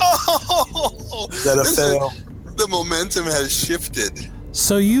 Oh, Is that a fail? The momentum has shifted.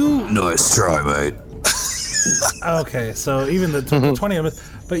 So you Nice try, mate. okay? So even the 20 of it,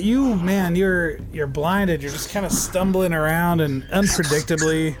 but you, man, you're blinded. You're just kind of stumbling around and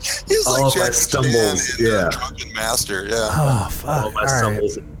unpredictably. He's All like of my Jackie stumbles, Chan in yeah. Drunken Master, yeah. Oh fuck! All my All right.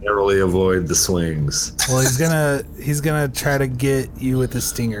 stumbles narrowly avoid the swings. Well, he's gonna try to get you with the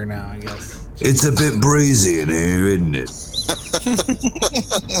stinger now, I guess. It's a bit breezy in here, isn't it?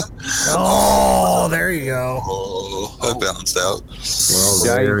 Oh, there you go. Oh, that balanced out. Well,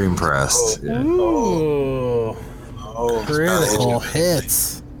 very impressed. Yeah. Ooh, Oh, critical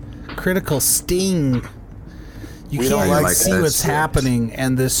hits, critical sting. You We don't can't like see that what's shit. happening,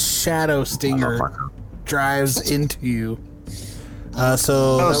 and this shadow stinger drives into you.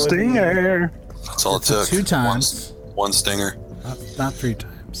 So that would be Stinger. That's all it took. 2 times, One stinger. not 3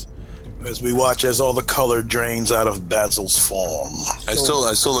 times. As we watch as all the color drains out of Basil's form. I still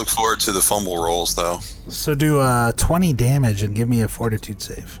look forward to the fumble rolls though. So do 20 damage and give me a fortitude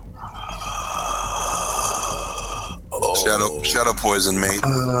save. Shadow poison, mate.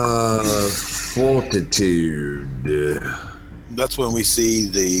 Fortitude. That's when we see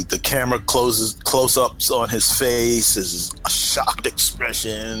the camera close ups on his face, his shocked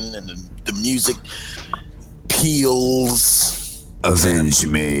expression, and the music peels. Avenge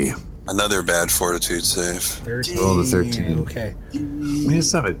me. Another bad fortitude save. 13. Roll the 13. Okay. I mean,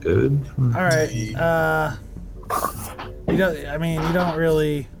 it's not a good. All right. You don't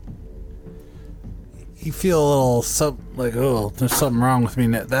really. You feel a little like, oh, there's something wrong with me.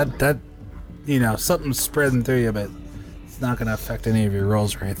 That something's spreading through you, but it's not going to affect any of your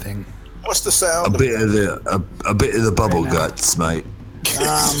rolls or anything. What's the A sound? bit of the bubble Right now. guts, mate.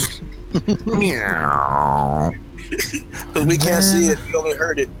 Because we can't see it. We only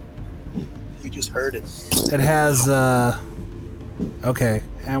heard it. We just heard it. It has okay,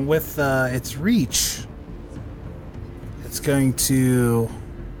 and with its reach, it's going to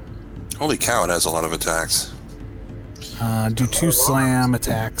Holy cow! It has a lot of attacks. do 2 slam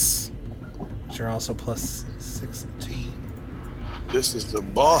attacks, which are also plus 16. This is the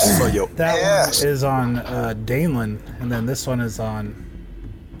boss for your That ass. one is on Danelan, and then this one is on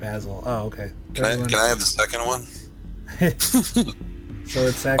Basil. Oh, okay. Can I have the second one? So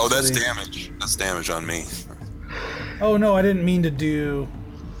it's actually. Oh, that's damage. That's damage on me. Oh no, I didn't mean to do.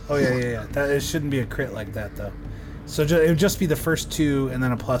 Oh yeah. That it shouldn't be a crit like that though. So it would just be the first 2, and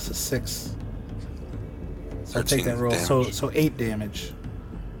then a plus of 6. So I'll take that 13 roll. damage. So 8 damage.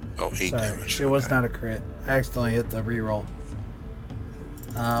 Oh, 8 Sorry, damage. it was Okay. not a crit. I accidentally hit the reroll.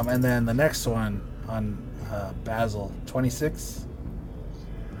 And then the next one on Basil, 26.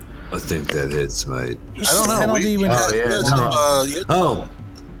 I think that hits, mate. I don't know. Penalty when- Oh.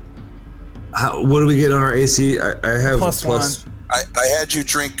 What do we get on our AC? I have Plus I had you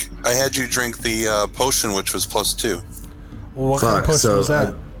drink. I had you drink the potion, which was +2. Well, what kind of Fuck, potion so, was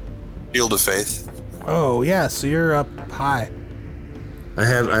that? Shield of Faith. Oh yeah, so you're up high. I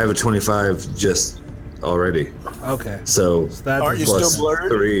have a 25 just already. Okay. So That Aren't you plus still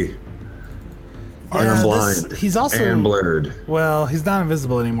blurred? 3. And Yeah, I'm blind. he's also and blurred. Well, he's not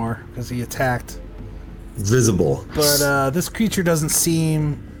invisible anymore because he attacked. Visible. But this creature doesn't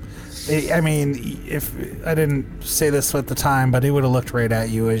seem. I mean, if I didn't say this at the time, but he would have looked right at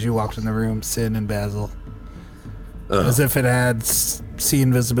you as you walked in the room, Sin and Basil, as if it had see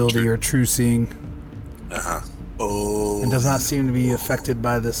invisibility or true seeing, Oh. and does not seem to be affected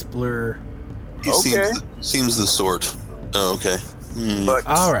by this blur. He Okay. seems the sort. Oh, okay. But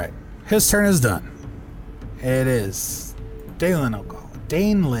All right, his turn is done. It is Danelan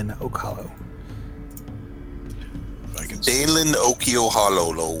Okalo. Dalen Okio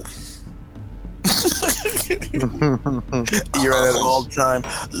Hollow. you're at an all time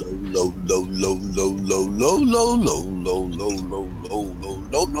low.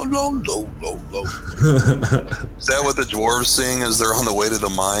 Is that what the dwarves sing as they're on the way to the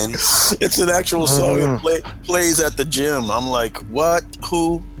mine? It's an actual song. It plays at the gym. I'm like, what?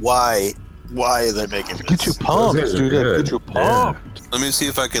 Who? Why? Why are they making this? Get you pumped, guys are dude. good. Get you pumped. Let me see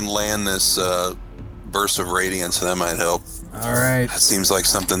if I can land this burst of radiance. That might help. All right. That seems like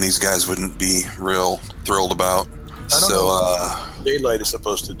something these guys wouldn't be real thrilled about. don't So, Daylight is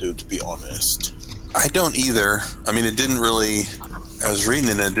supposed to do, to be honest. I don't either. I mean, it didn't really. I was reading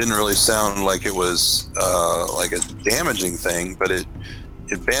it, and it didn't really sound like it was like a damaging thing, but it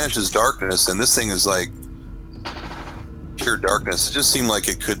banishes darkness, and this thing is like pure darkness. It just seemed like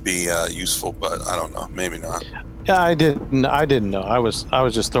it could be useful, but I don't know. Maybe not. Yeah, I didn't know. I was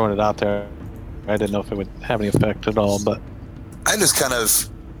just throwing it out there. I didn't know if it would have any effect at all, but I just kind of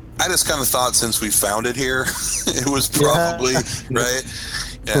thought since we found it here, it was probably right.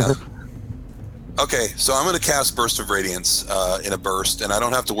 Yeah. Okay, so I'm going to cast Burst of Radiance in a burst, and I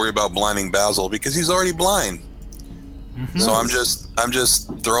don't have to worry about blinding Basil because he's already blind. So I'm just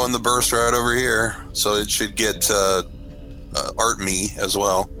throwing the burst right over here, so it should get Art me as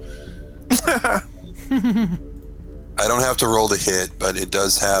well. I don't have to roll to hit, but it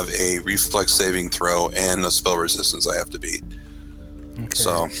does have a reflex saving throw and a spell resistance I have to beat. Okay.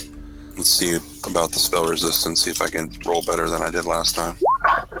 So let's see about the spell resistance, see if I can roll better than I did last time.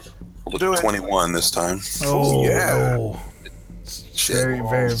 Do it. 21 this time. Oh, Yeah. oh. Shit. Very,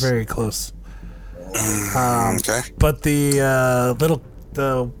 very, very close. Okay. But the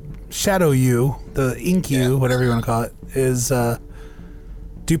the shadow you, the ink you, whatever you want to call it, is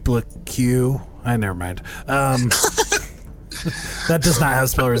duplicue. Never mind. That does not have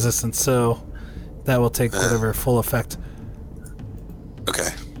spell resistance, so that will take whatever full effect. Okay.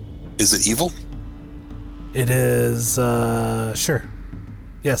 Is it evil? It is sure.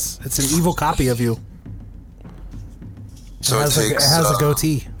 Yes, it's an evil copy of you. So it has a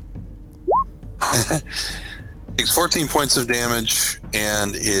goatee. Takes 14 points of damage,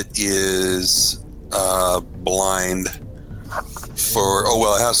 and it is blind for. Oh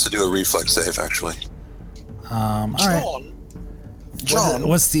well, it has to do a reflex save actually. All right. John,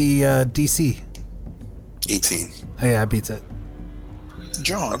 What's the DC? 18. Oh, yeah, it beats it.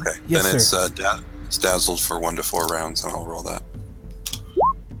 John. Okay. Yes, then sir. it's dazzled for 1 to 4 rounds, and I'll roll that.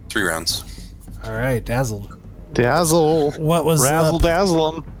 3 rounds. All right, dazzled. Dazzle. What was Razzle up?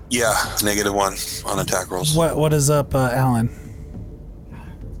 dazzle 'em. Yeah, -1 on attack rolls. What is up, Alan?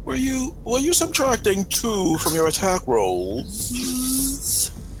 Were you subtracting 2 from your attack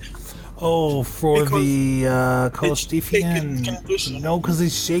rolls? Oh, for Because the Coach it's taken Defian. condition. No, because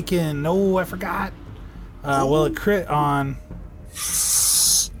he's shaking. No, I forgot. Well, it crit on.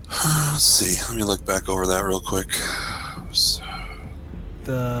 Let's see. Let me look back over that real quick.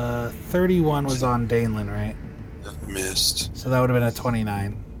 The 31 was on Danelin, right? Missed. So that would have been a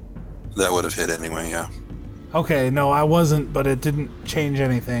 29. That would have hit anyway, yeah. Okay, no, I wasn't, but it didn't change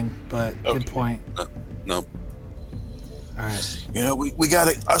anything. But good point. Nope. All right. You know, we got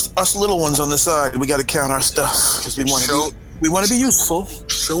to us little ones on the side. We got to count our stuff because we want Show- to be useful.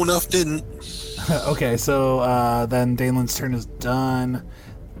 Sure enough, didn't. Okay, so then Danelin's turn is done.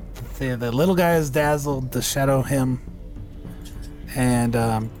 The little guy is dazzled. The shadow him. And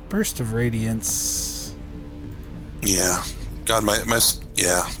burst of radiance. Yeah. God, my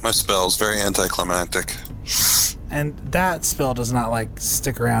spell's very anticlimactic. And that spell does not like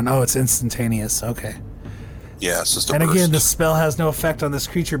stick around. Oh, it's instantaneous. Okay. Yeah, it's just a And burst. again, the spell has no effect on this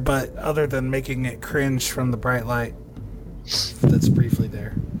creature, but other than making it cringe from the bright light that's briefly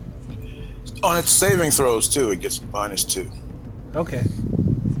there. On its saving throws too, it gets -2. Okay.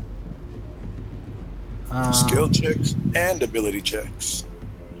 Skill checks and ability checks.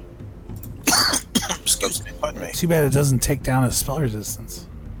 Excuse me, pardon me. Too bad it doesn't take down his spell resistance.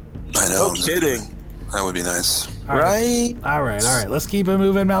 I know. No kidding. That would be nice. All right. All right. Let's keep it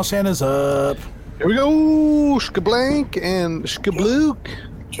moving. Malshanna's up. Here we go. Shkablank and Shkablook.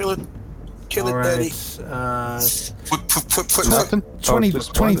 Kill it, All Daddy. right. Nothing. 20,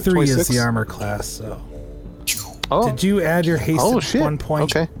 just 23 is 26. the armor class. So, Oh. did you add your haste Oh at shit. 1 point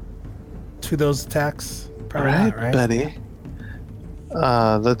Okay. to those attacks? All Probably right, not, right? buddy.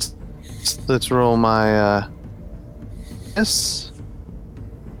 Let's roll my yes.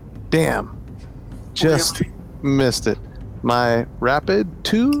 Damn. Just missed it. My rapid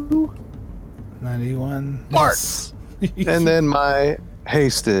 2 91. Marks. and then my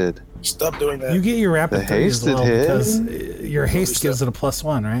hasted. Stop doing that. You get your rapid The 3 as hasted well hit. because your haste gives it a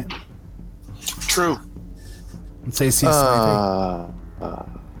 +1, right? True. It's AC sniping.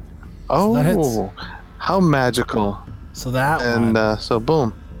 that hits. Oh, how magical. So that And one. so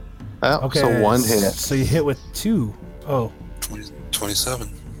boom. Oh, Okay. So 1 hit. So you hit with 2. Oh, 27.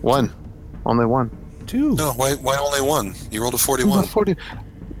 1. Only 1. 2. No, why only 1? You rolled a 41. 40.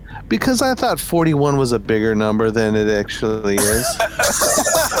 Because I thought 41 was a bigger number than it actually is.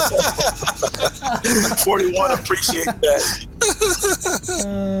 41. Appreciate that.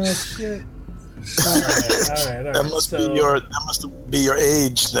 Shit. All right. That must be your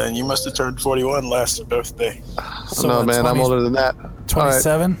age. Then you must have turned 41 last birthday. So no, what, man, I'm 20 older than that.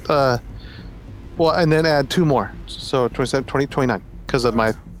 27? Well, and then add 2 more. So 27, 20, 29. Because of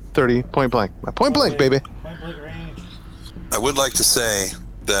my 30 point blank. My point blank, baby. I would like to say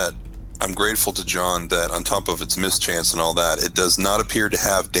that I'm grateful to John that on top of its mischance and all that, it does not appear to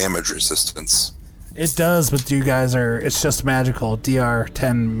have damage resistance. It does, but you guys it's just magical.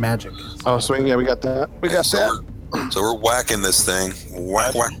 DR10 magic. Oh, sweet. Yeah, we got that. We got that. So we're whacking this thing.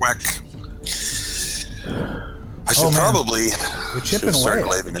 Whack, whack, whack. I should man. probably You're chipping start away.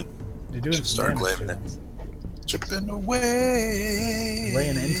 glaving it. You're doing Start some glaving damage. it. Chipping away.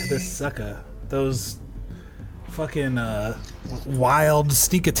 Laying into this sucker. Those fucking wild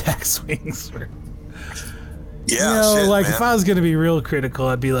sneak attack swings. Yeah, shit, like man. if I was gonna be real critical,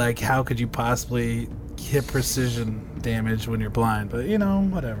 I'd be like, how could you possibly hit precision damage when you're blind, but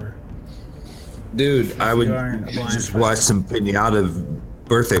whatever. Dude, I would you aren't a blind just fighter. watch some pinata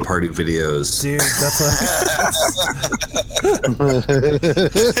birthday party videos. Dude, that's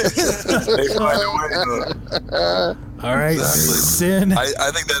They find a way to- all right. Exactly. Sin. I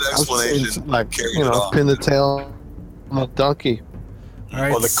think that explanation like carried it off. pin the tail on a donkey. All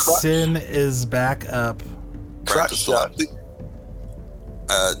right, Well, the crutch- Sin is back up. Practice shot.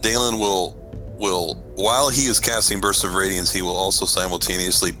 Dalen will while he is casting Burst of Radiance, he will also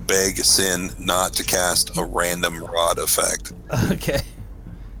simultaneously beg Sin not to cast a random rod effect. Okay.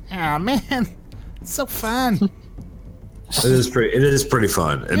 Oh man, it's so fun. It is pretty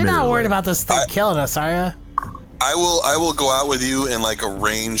fun. You're not worried admittedly. about this thing killing us, are you? I will go out with you and like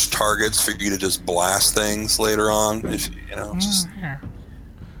arrange targets for you to just blast things later on. If just Yeah.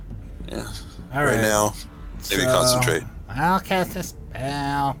 All right right. now, maybe So, concentrate. I'll cast this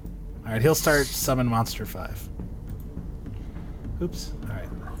spell. All right, he'll start Summon Monster 5. Oops. All right.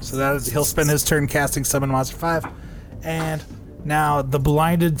 So he'll spend his turn casting Summon Monster 5. And now the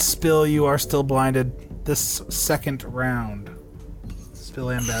blinded Spill, you are still blinded this second round. Spill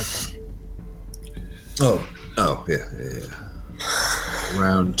and Basil. Oh, yeah.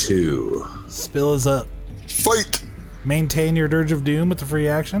 Round 2. Spill is up. Fight! Maintain your Dirge of Doom with the free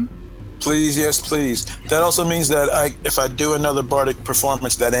action. Please, yes, please. That also means that if I do another bardic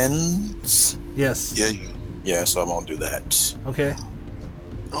performance that ends, Yes. yeah, so I won't do that. Okay.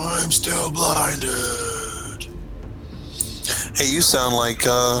 I'm still blinded. Hey, you sound like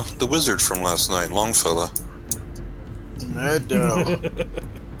the wizard from last night, Longfella. Head down.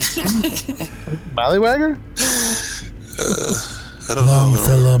 Mallywagger? I don't know.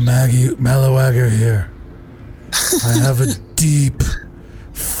 Longfellow Mallywagger here. I have a deep,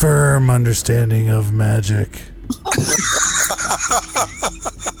 firm understanding of magic.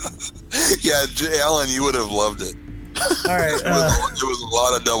 Yeah, Alan, you would have loved it. All right. There was a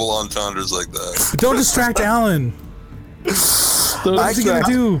lot of double entendres like that. Don't distract Alan. What's he gonna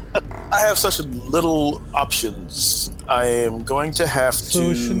do? I have such little options. I am going to have So it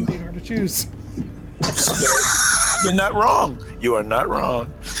to. shouldn't be hard to choose. You're not wrong. You are not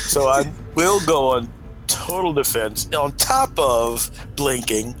wrong. So I will go on total defense on top of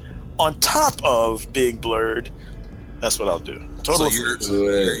blinking, on top of being blurred. That's what I'll do. Total. So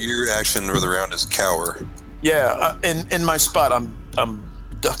your action for the round is cower. Yeah, in my spot, I'm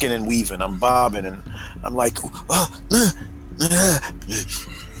ducking and weaving. I'm bobbing, and I'm like,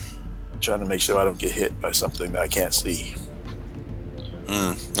 trying to make sure I don't get hit by something that I can't see.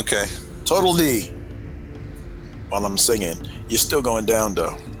 Okay. Total D. While I'm singing, you're still going down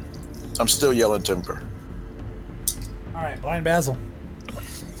though. I'm still yelling timber. All right, Blind Basil.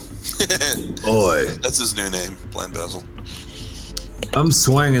 Boy, That's his new name, Blind Basil. I'm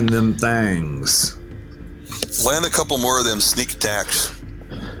swinging them things. Land a couple more of them sneak attacks.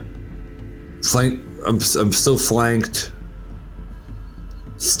 Flank. I'm still flanked.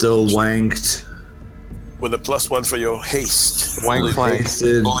 Still wanked. With a +1 for your haste. Wank flank.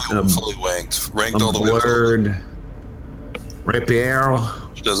 Wasted. Fully wanked. Ranked I'm all the way. blurred. Rapier.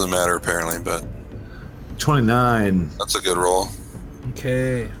 Which doesn't matter apparently, but 29. that's a good roll.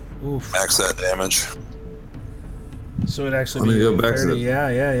 Okay. Oof. Max that damage. So it actually Let me be go back to 30. the-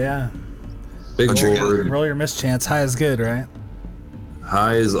 Yeah. Big board. Roll your mischance. High is good, right?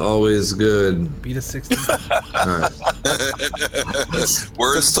 High is always good. Beat a 60. All right.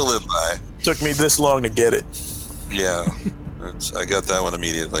 Words to live by. Took me this long to get it. Yeah. I got that one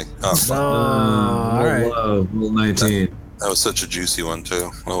immediately. Oh, fuck. All right. Low, roll 19. That was such a juicy one too.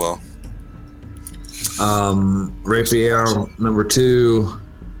 Oh well. Rapier number 2.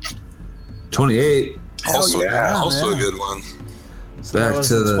 28. Also, yeah, also man. a good one. So Back that was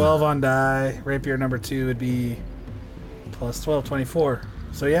to the- 12 on die. Rapier number 2 would be plus 12, 24.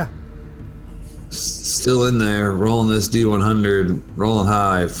 So yeah. Still in there. Rolling this D100. Rolling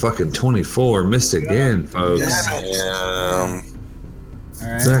high. Fucking 24. Missed again, folks. Yeah. All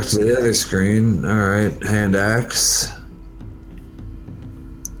right. Back to the other screen. All right. Hand axe.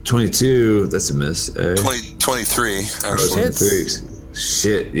 22. That's a miss. 23. Oh, Actually. Hits. 23.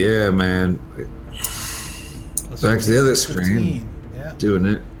 Shit. Yeah, man. Plus Back to the other 15. screen. Yeah. Doing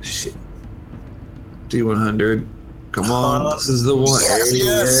it. Shit. D100. Come on. This is the one. Yes.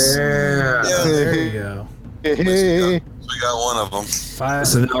 Yeah. Yeah. There you go. Hey. We got one of them. 5.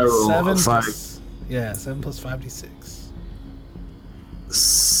 So now I roll 7 5. plus, yeah, 7 plus 5d6.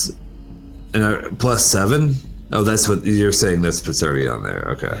 And plus 7? Oh, that's what you're saying. That's what's already on there.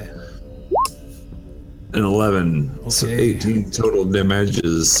 Okay. And 11. So Okay. 18 total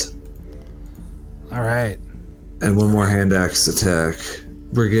damages. All right. And one more hand axe attack.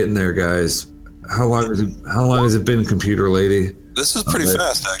 We're getting there, guys. How long has it been, computer lady? This is pretty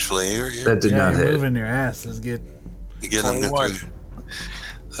fast, actually. You're That did not you're hit. moving your ass. Is good. getting them 21. good.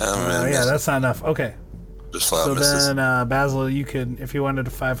 Oh, man. Yeah, that's not enough. Okay. Just flat So misses. then, Basil, you could, if you wanted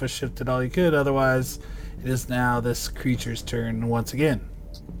to 5-foot shift it all, you could. Otherwise, it is now this creature's turn once again.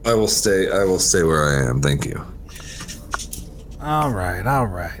 I will stay where I am. Thank you. All right.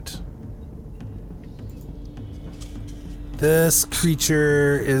 This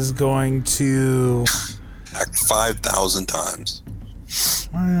creature is going to. Act 5,000 times.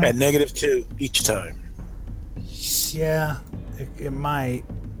 At -2 each time. Yeah, it might.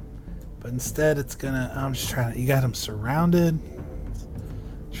 But instead, it's gonna. I'm just trying to. You got him surrounded.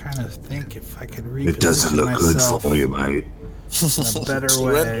 Trying to think if I could reposition It doesn't look good myself for you, mate. in a better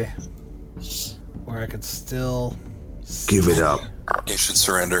way, where I could still. Give it up. You should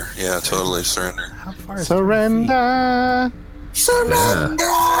surrender. Yeah, totally surrender. How far is Surrender.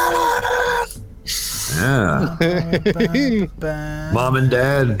 Yeah. Mom and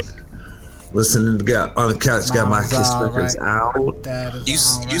Dad, listening to on the couch, got my Mom's Kiss all records out. That is You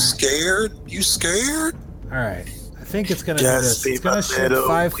all right. scared? You scared? All right. I think it's gonna do Just this. It's be gonna my shift little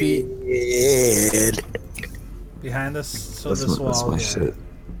 5 feet kid. behind us, so That's this my wall. shit.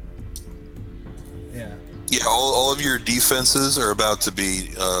 Yeah. Yeah, all of your defenses are about to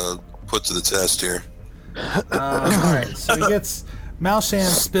be put to the test here. All right. So he gets Malshan,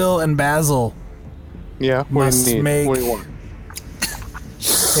 Spill, and Basil Yeah, what Must do you need? make- What do you want?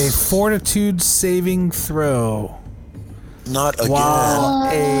 a Fortitude saving throw Not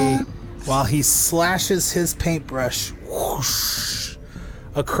again. while he slashes his paintbrush whoosh,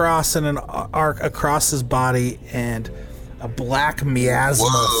 across in an arc across his body, and a black miasma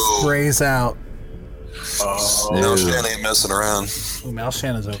Whoa. sprays out. No, Shan ain't messing around. Ooh,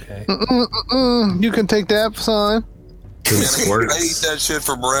 Malshan is okay. You can take that, son. Man, Squirts. I eat that shit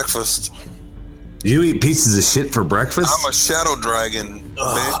for breakfast. You eat pieces of shit for breakfast? I'm a shadow dragon,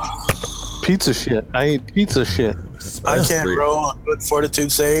 bitch. Pizza shit. I eat pizza shit. I can't roll a good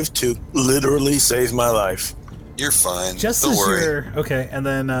fortitude save to literally save my life. You're fine. Just Don't as worry. you're okay, and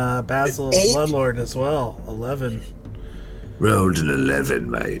then Basil Bloodlord as well. 11. Rolled an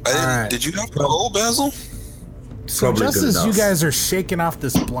 11, mate. Alright. Did you have to roll, Basil? So Probably just good as you enough. guys are shaking off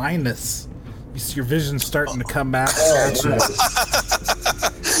this blindness, you see your vision's starting to come back. at you.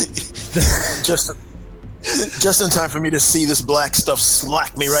 Just in time for me to see this black stuff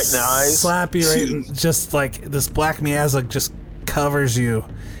slack me right in the eyes. Slap you right, in, just like this black miasma just covers you,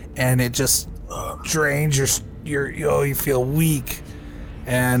 and it just drains you feel weak,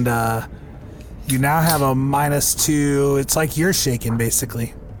 and you now have a -2. It's like you're shaking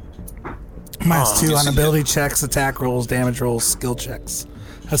basically. -2 on ability checks, attack rolls, damage rolls, skill checks.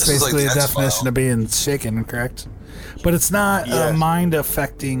 That's This is like basically the the definition X-File. of being shaken, correct? But it's not Yeah. mind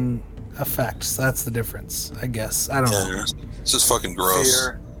affecting effects. That's the difference, I guess. I don't know. Yeah, it's just fucking gross.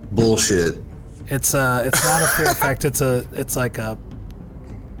 Fear. Bullshit. It's not a fear effect. It's like a,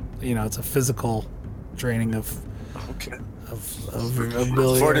 it's a physical draining of Okay.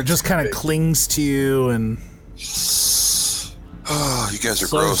 ability. It just kind of clings to you and Oh, you guys are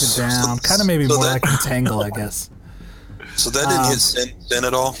slows gross. you down. Kind of maybe so more that, like entangle, I guess. So that didn't hit sin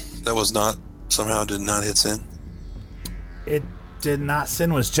at all? That was not, somehow did not hit sin? It did not.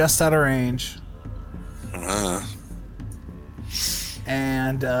 Sin was just out of range,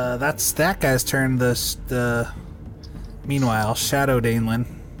 and that's that guy's turn. Meanwhile, Shadow Danelan.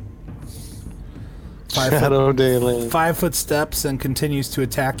 5 foot, Shadow Daily. 5 foot steps and continues to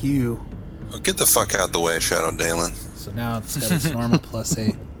attack you. Get the fuck out the way, Shadow Dalen. So now it's got its normal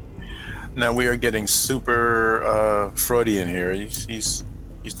 +8. Now we are getting super Freudian here. He's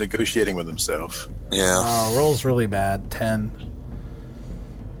negotiating with himself. Yeah. Oh, roll's really bad. 10.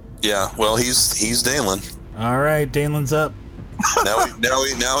 Yeah, well, he's Dalen. All right, Danelan's up.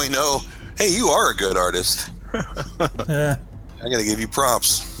 Now we know. Hey, you are a good artist. Eh, I gotta give you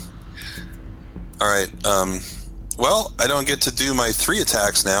props. All right. Well, I don't get to do my 3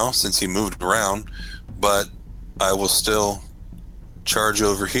 attacks now since he moved around, but I will still charge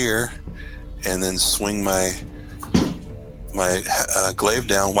over here and then swing my glaive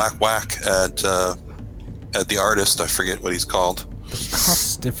down, whack at the artist. I forget what he's called.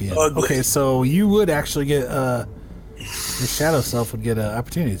 Stiffia. Ugly. Okay, so you would actually get your shadow self would get an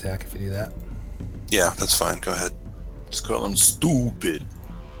opportunity attack if you do that. Yeah, that's fine. Go ahead. Just call him stupid.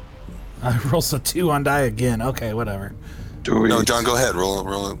 I rolls a 2 on die again. Okay, whatever. No, John, go ahead. Roll.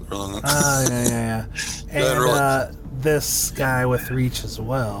 Yeah. ahead, roll And this guy with reach as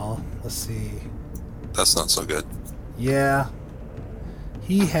well. Let's see. That's not so good. Yeah.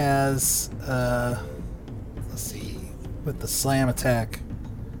 He has let's see, with the slam attack,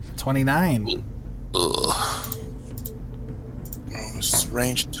 29. Ugh, It's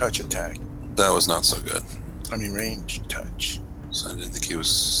ranged touch attack. that was not so good. I mean, ranged touch. So I didn't think he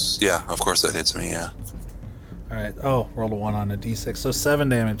was. Yeah, of course that hits me. Yeah, All right. Oh, rolled a 1 on a d6, so 7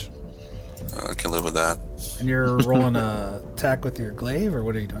 damage. I can live with that. And you're rolling a attack with your glaive, or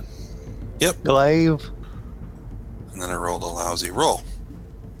what are you doing? Glaive. And then I rolled a lousy roll.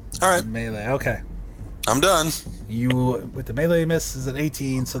 All right, Melee. Okay. I'm done. You with the melee miss is at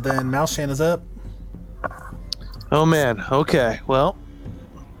 18, so then Malshan is up. Oh man. Okay. Well,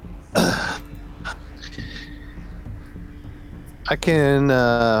 I can.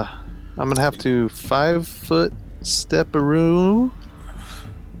 I'm gonna have to 5-foot step-a-roo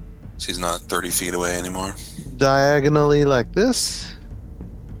So he's not 30 feet away anymore. diagonally like this.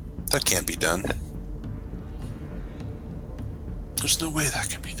 That can't be done. There's no way that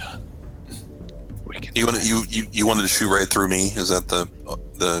can be done. You wanted to shoot right through me? Is that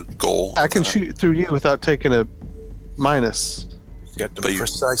the goal? I can shoot through you without taking a minus. You got the But you-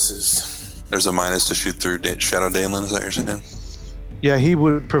 precises. There's a minus to shoot through Shadow Daemon. Is that what you're saying? Yeah, he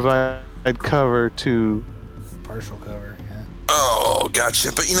would provide cover to. Partial cover. Yeah. Oh,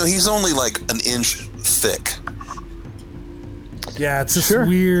 gotcha. But he's only like an inch thick. Yeah, it's this Sure.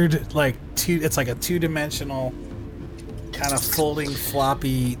 weird it's like a 2-dimensional kind of folding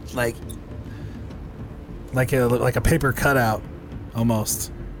floppy like a paper cutout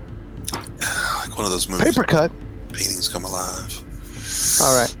almost. Like one of those movies. Paper cut. Paintings come alive.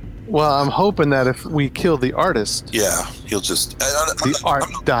 All right. Well, I'm hoping that if we kill the artist, Yeah, he'll just. the art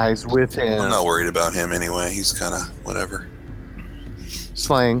dies with him. I'm not worried about him anyway. He's kind of whatever.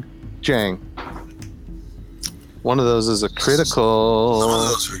 Slang, Jang. One of those is a critical. Some of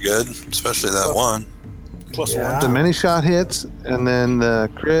those are good, especially that one. Plus Yeah. The many shot hits, and then the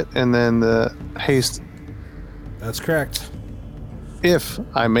crit, and then the haste. That's correct. If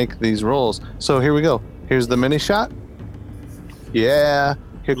I make these rolls, so here we go. Here's the mini shot. Yeah.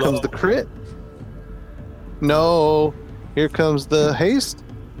 Here comes Low. the crit. No. Here comes the haste.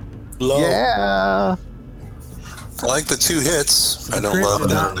 Low. Yeah. I like the 2 hits. I don't crit love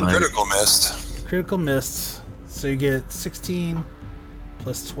did the not- critical missed. Critical missed. So you get 16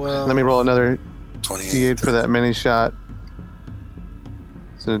 plus 12. Let me roll another 28. D8 for that mini shot.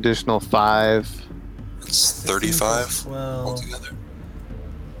 It's an additional 5. It's 16 plus 35 12, altogether.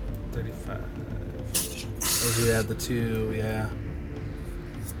 35. As you add the 2, yeah.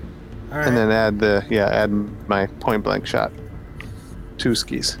 All right. And then add my point blank shot. 2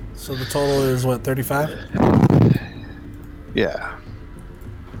 skis. So the total is what, 35? Yeah.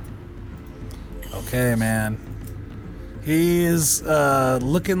 Okay, man. He is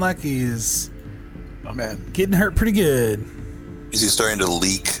looking like he's Oh man. getting hurt pretty good. Is he starting to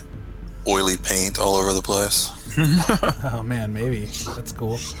leak oily paint all over the place? Oh man, maybe. That's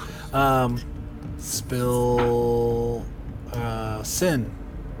cool. Spill Sin.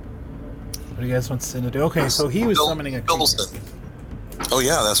 What do you guys want Sin to do? Okay, so he was Bill- summoning a creature. Bilston. Oh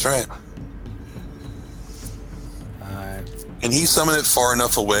yeah, that's right. Can he summon it far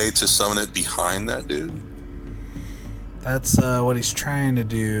enough away to summon it behind that dude? That's what he's trying to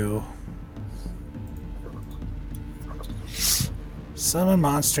do. Summon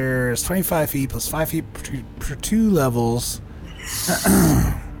monster is 25 feet plus 5 feet per 2 levels.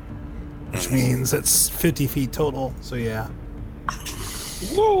 Which means it's 50 feet total. So yeah.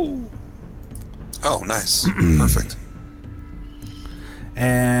 Whoa! Oh, nice. Perfect.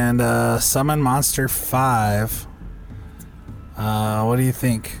 And summon monster 5. What do you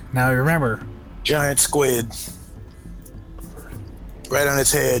think? Now remember, Giant squid. Right on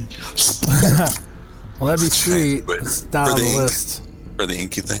its head. well that'd be sweet. But It's not for on the the ink. list. For the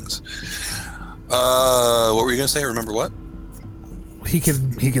inky things. What were you gonna say? Remember what? He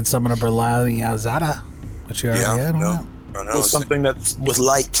could summon a Berlani Azada, which you already had. no. Oh, no. With something that was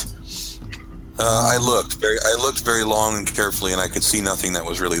light. I looked very long and carefully, and I could see nothing that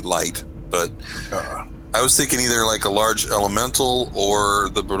was really light. But I was thinking either like a large elemental or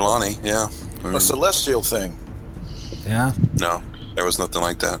the Berlani. Yeah. I mean, A celestial thing. Yeah. no, there was nothing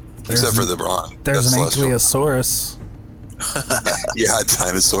like that There's except for an- the Berlani. There's That's an celestial. Ankylosaurus. Yeah, a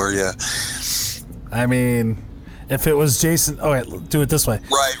dinosaur. Yeah. I mean, if it was Jason, oh wait, do it this way.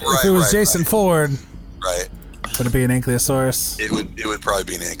 Right. If it was Jason Ford, Right. would it be an Ankylosaurus? It would probably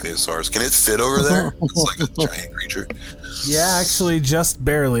be an Ankylosaurus. Can it fit over there? It's like a giant creature. Yeah, actually, just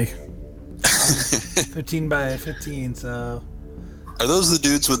barely. 15 by 15. So Are those the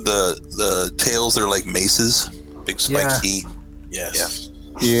dudes with the tails that are like maces? Big spiked Yeah. teeth? Yes.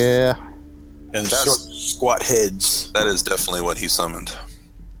 Yeah. And That's- short, squat heads. That is definitely what he summoned.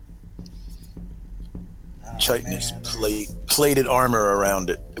 Chitinous plated armor around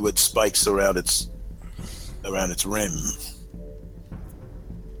it with spikes around its around its rim,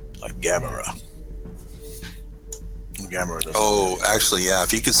 like Gamera. Gamera doesn't. Oh, actually, yeah.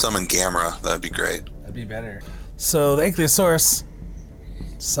 If you could summon Gamera, that'd be great. That'd be better. So the Ankylosaurus,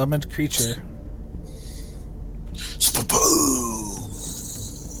 summoned creature.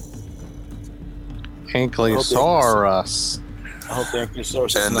 Ankylosaurus. I hope the Ankylosaurus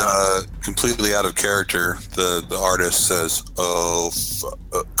is And not. completely out of character, the artist says, "Oh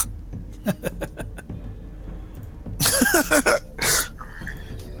fuck."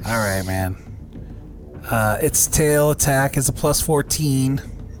 All right, man. Its tail attack is a plus 14.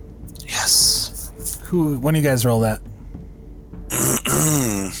 Yes. When do you guys roll that?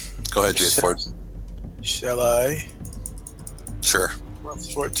 Go ahead, Jace Ford. Shall I? Sure.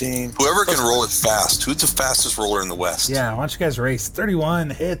 Plus 14. Whoever can roll it fast. Who's the fastest roller in the West? Yeah, why don't you guys race? 31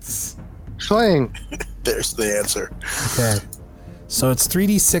 hits. Swing. There's the answer. Okay. So it's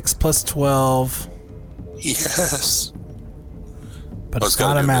 3d6 plus 12, Yes. but Oh, it's it's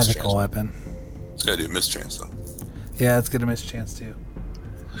gotta not a be a magical mischance. weapon. It's gotta do a mischance though. Yeah, it's gonna miss a chance too.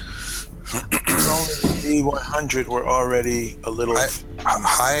 It's only the 100 were already a little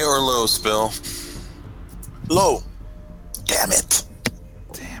High or low, Spill? low. Damn it.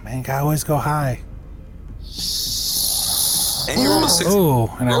 Damn, man, gotta always go high. And you rolled a 60.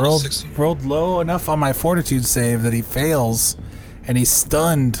 Oh, and I Rolled a rolled 60. rolled low enough on my fortitude save that he fails, and he's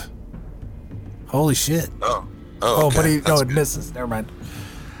stunned. Holy shit! Oh, Oh, but okay. it That's good. misses. Never mind.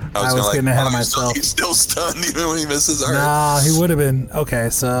 I was gonna getting ahead of he's still- myself. He's still stunned even when he misses. All right. Nah, he would have been okay.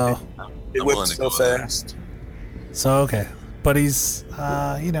 So It I'm whips willing to so go there. fast. okay, but he's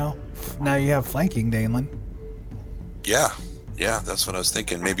now you have flanking, Danelin. Yeah, that's what I was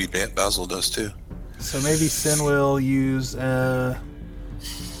thinking. Maybe Basil does too. So maybe Sin will use.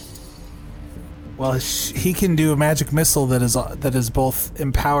 Well, he can do a magic missile that is both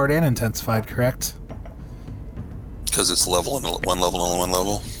empowered and intensified. Correct? Because it's level and one level and one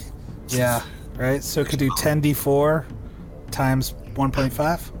level. Yeah. Right. So it could do 10d4 times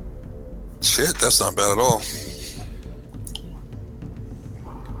 1.5. Shit, that's not bad at all.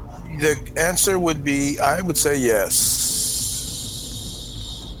 The answer would be, I would say yes.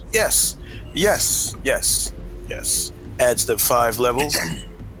 Yes. Adds the 5 levels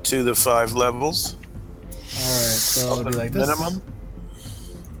to the 5 levels. All right. So it'll be like this. Minimum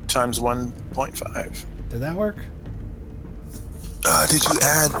times 1.5. Did that work? Did you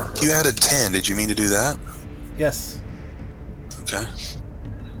add? You added 10. Did you mean to do that? Yes. Okay.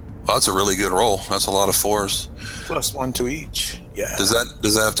 Well, that's a really good roll. That's a lot of 4s. Plus 1 to each. Yeah. Does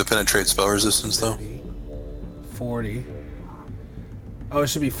that have to penetrate spell resistance though? 40. Oh, it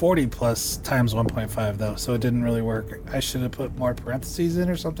should be 40 plus times 1.5 though, so it didn't really work. I should have put more parentheses in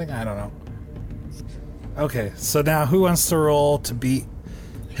or something. I don't know. Okay, so now who wants to roll to beat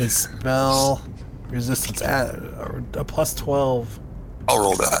his spell resistance at a plus 12? I'll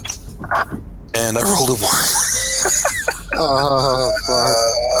roll that. And I rolled a 1.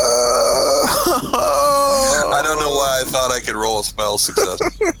 I don't know why I thought I could roll a spell success. I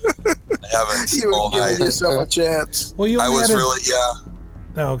haven't. You all were giving night. yourself a chance. Well, you I only was had a- really, yeah.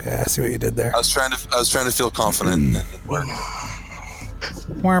 Oh, okay, I see what you did there. I was trying to feel confident. Did not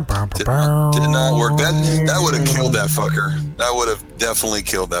work. That would have killed that fucker. That would have definitely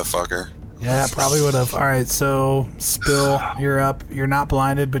killed that fucker. Yeah, probably would have. All right, so Spill, you're up. You're not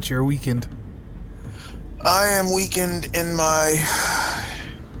blinded, but you're weakened. I am weakened in my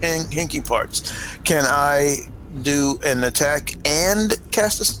hinky parts. Can I do an attack and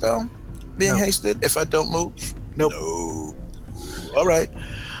cast a spell? Being No. hasted if I don't move? Nope. No. All right.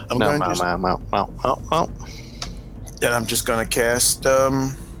 I'm No, going to. Then I'm just going to cast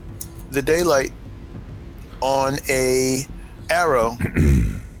the daylight on a arrow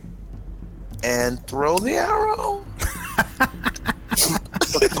and throw the arrow.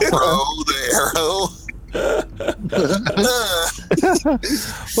 Throw the arrow.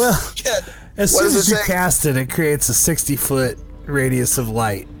 Well, as What soon does as it you say? cast it, it creates a 60-foot radius of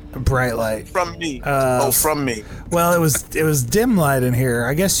light, a bright light. From me. From me. Well, it was dim light in here.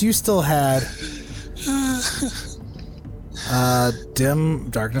 I guess you still had dim.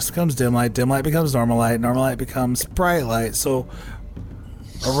 Darkness becomes dim light becomes normal light becomes bright light. So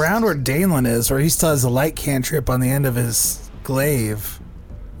around where Danelin is, where he still has a light cantrip on the end of his glaive,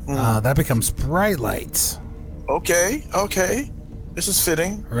 that becomes bright light. Okay. This is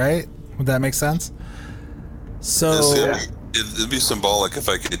fitting. Right? Would that make sense? So It'd be symbolic if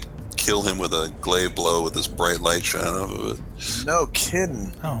I could kill him with a glaive blow with this bright light shining off of it. No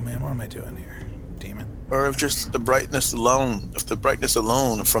kidding. oh man, what am I doing here? Demon. Or if just the brightness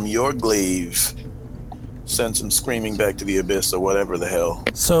alone, from your glaive sends him screaming back to the abyss or whatever the hell.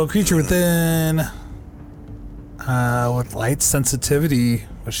 So creature within With light sensitivity,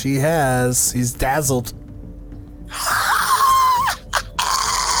 what she has, he's dazzled.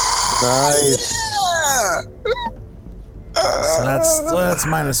 Nice. So that's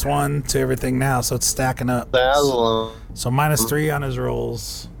 -1 to everything now, so it's stacking up. Dazzle. So -3 on his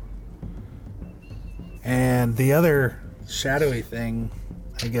rolls. And the other shadowy thing,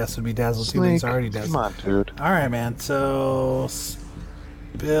 I guess, would be dazzle too, but he's already dazzled. Come on, dude. All right, man. So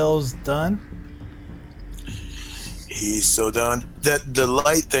Bill's done. He's so done. That the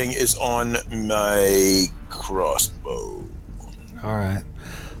light thing is on my crossbow. All right.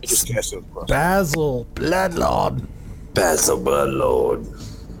 I just cast it across. Basil Bloodlord. Basil Bloodlord.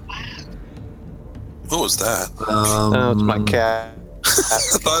 What was that? Oh, it's my cat.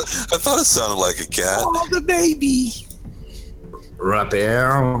 I thought it sounded like a cat. Oh, the baby.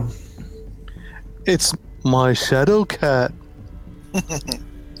 Rapier. It's my shadow cat.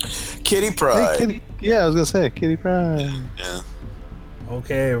 Kitty Hey, Pride. kitty. Yeah, I was gonna say Kitty Pride. Yeah.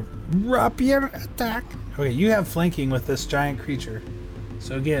 Okay, rapier attack. Okay, you have flanking with this giant creature.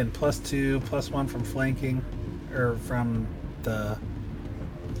 So again, +2, +1 from flanking, or from the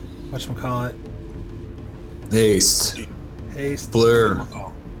whatchamacallit, Haste. haste, Blur.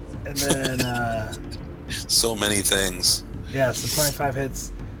 and then So many things. yeah, so 25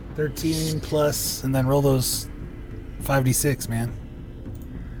 hits, 13 plus, and then roll those 5d6, man.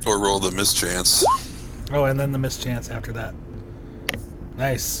 Or roll the mischance. Oh, and then the mischance after that.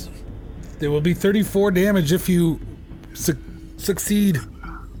 Nice. There will be 34 damage if you succeed.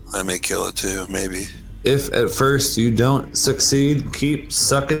 I may kill it too, maybe. If at first you don't succeed, keep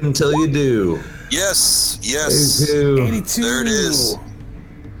sucking until you do. Yes, yes. 82. 82. There it is.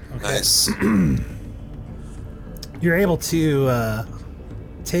 Okay. Nice. You're able to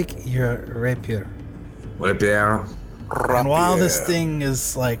take your rapier. Rapier. And while this thing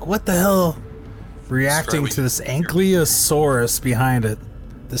is like, what the hell? Reacting to this Ankylosaurus behind it.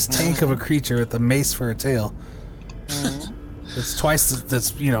 This tank of a creature with a mace for a tail. It's twice that's,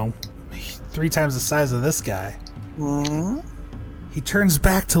 3 times the size of this guy. He turns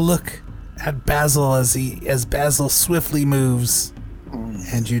back to look at Basil as Basil swiftly moves.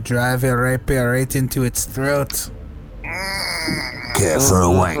 And you drive your rapier right into its throat.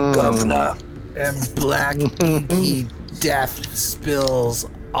 Careful, wank, governor. And black inky death spills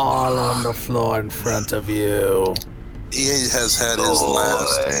all on the floor in front of you. He has had his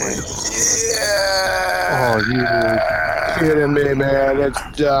last. Oh, you kidding me, man? It's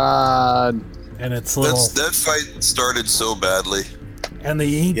done. And it's little, That fight started so badly. and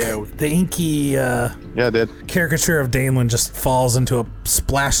the inky Yeah, it did. caricature of Daneland just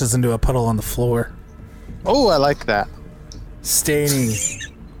splashes into a puddle on the floor, Oh, I like that. staining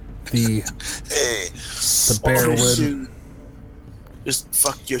the Hey, bare Your wood. shoe- Just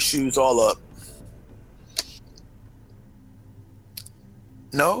fuck your shoes all up.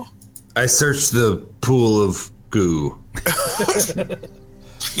 No? I searched the pool of goo.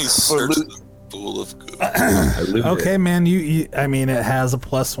 he searched the pool of goo. I looted Okay, it. man. You, I mean, it has a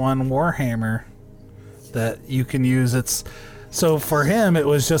 +1 warhammer that you can use. So for him, it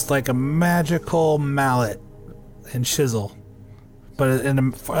was just like a magical mallet and chisel. But in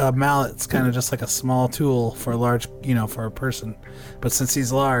a mallet's kind of just like a small tool for a large, for a person. But since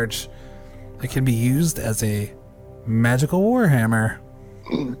he's large, it can be used as a magical warhammer.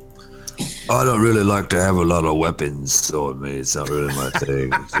 I don't really like to have a lot of weapons on me. It's not really my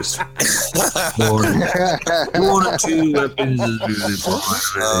thing. It's just one or 2 weapons is really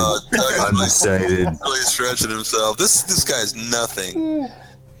fine. Doug I'm is excited. really stretching himself. This guy's nothing.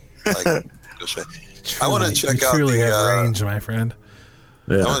 Like, I want to check you out truly have the. range, my friend.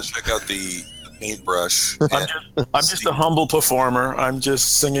 I Yeah. want to check out the paintbrush. I'm just a humble performer. I'm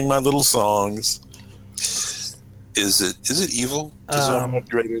just singing my little songs. Is it evil? I'm not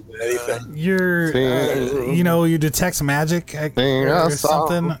greater than anything. You're, you detect magic Sing or a song.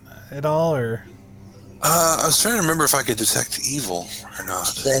 something at all, or I was trying to remember if I could detect evil or not.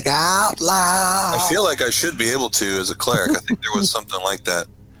 Think out loud. I feel like I should be able to as a cleric. I think there was something like that.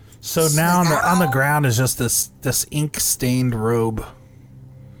 so now on the ground is just this ink stained robe.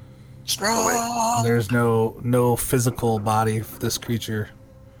 Strong. There's no physical body for this creature.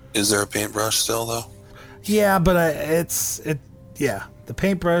 Is there a paintbrush still though? Yeah, but the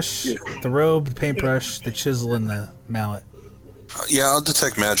paintbrush, the robe, the paintbrush, the chisel, and the mallet. Yeah, I'll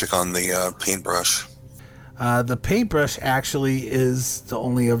detect magic on the paintbrush. The paintbrush actually is the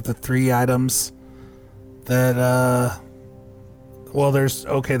only of the 3 items that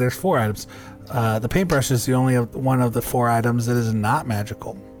there's 4 items. The paintbrush is the only one of the 4 items that is not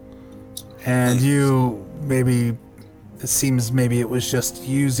magical. And it seems maybe it was just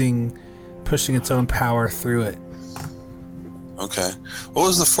pushing its own power through it. Okay. What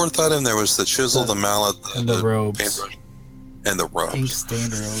was the fourth item? There was the chisel, the mallet, and the robes. paintbrush, and the robes. Ink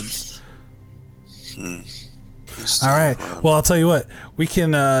stained robes. Hmm. All right. Well, I'll tell you what. We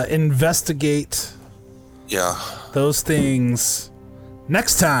can investigate Yeah. those things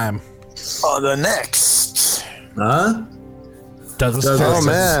next time. On the next. Huh? Douglas. Oh,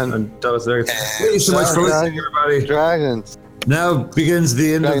 man. I'm Douglas Dragons. Thank you so much for listening, everybody. Dragons. Now begins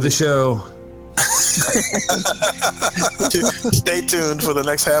the end of the show. Stay tuned for the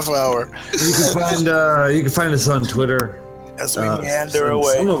next half hour You can find us on Twitter. as we meander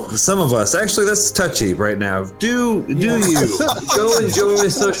away. Some of us, actually, that's touchy right now. Do you go enjoy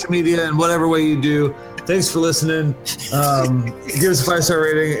social media in whatever way you do? Thanks for listening. Give us a 5-star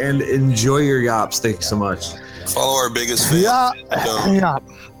rating and enjoy your yops. Thank you so much. Follow our biggest fan. Yeah. So, Yop.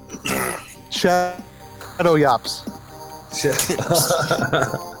 Shadow Yops.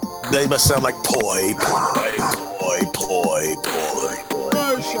 They must sound like poi, poi, poi, poi,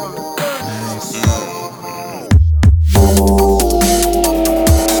 poi.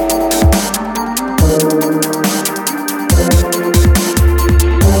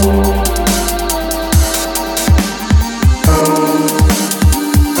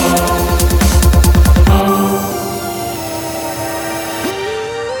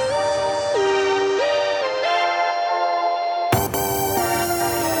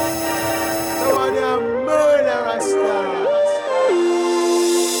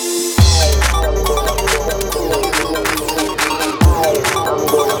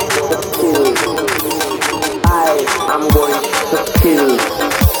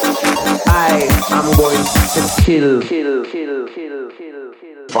 Kill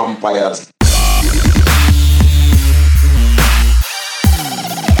vampires.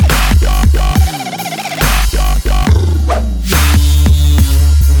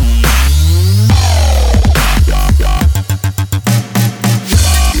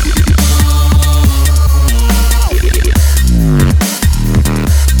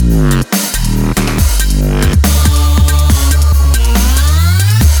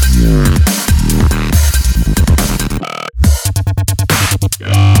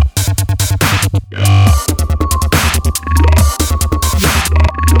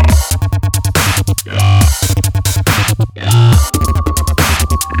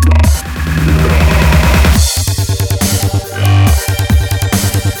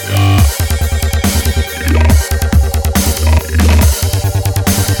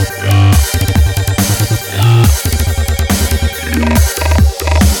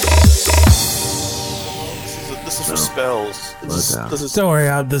 Don't worry,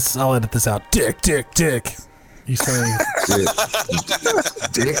 I'll edit this out. Dick. You say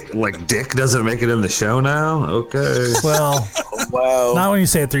Dick? Like Dick doesn't make it in the show now? Okay. well, Wow. not when you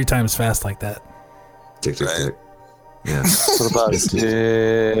say it 3 times fast like that. Dick. Yeah. What about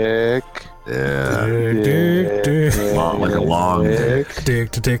Dick? Yeah. Dick. Like a long dick.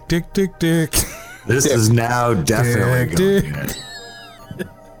 Dick. This is now definitely Dick. going in.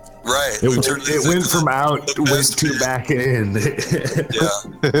 right. It went from out, went to back in. Yeah.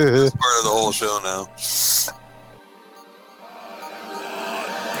 It's part of the whole show now.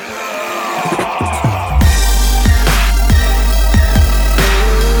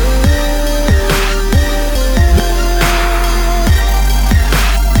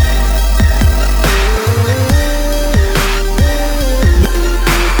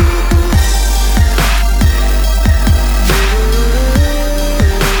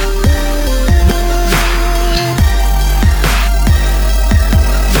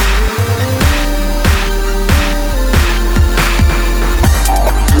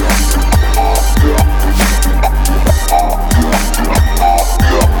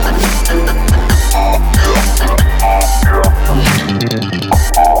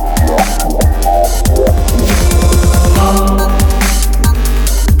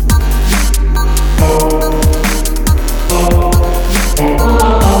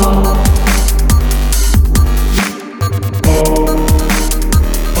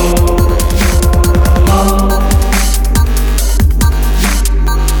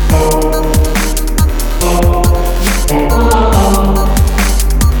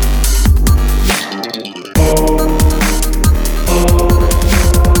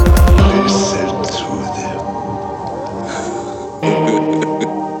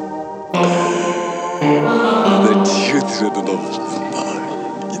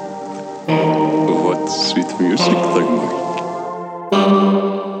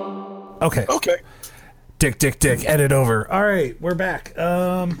 Okay. Dick. Edit over. All right, we're back.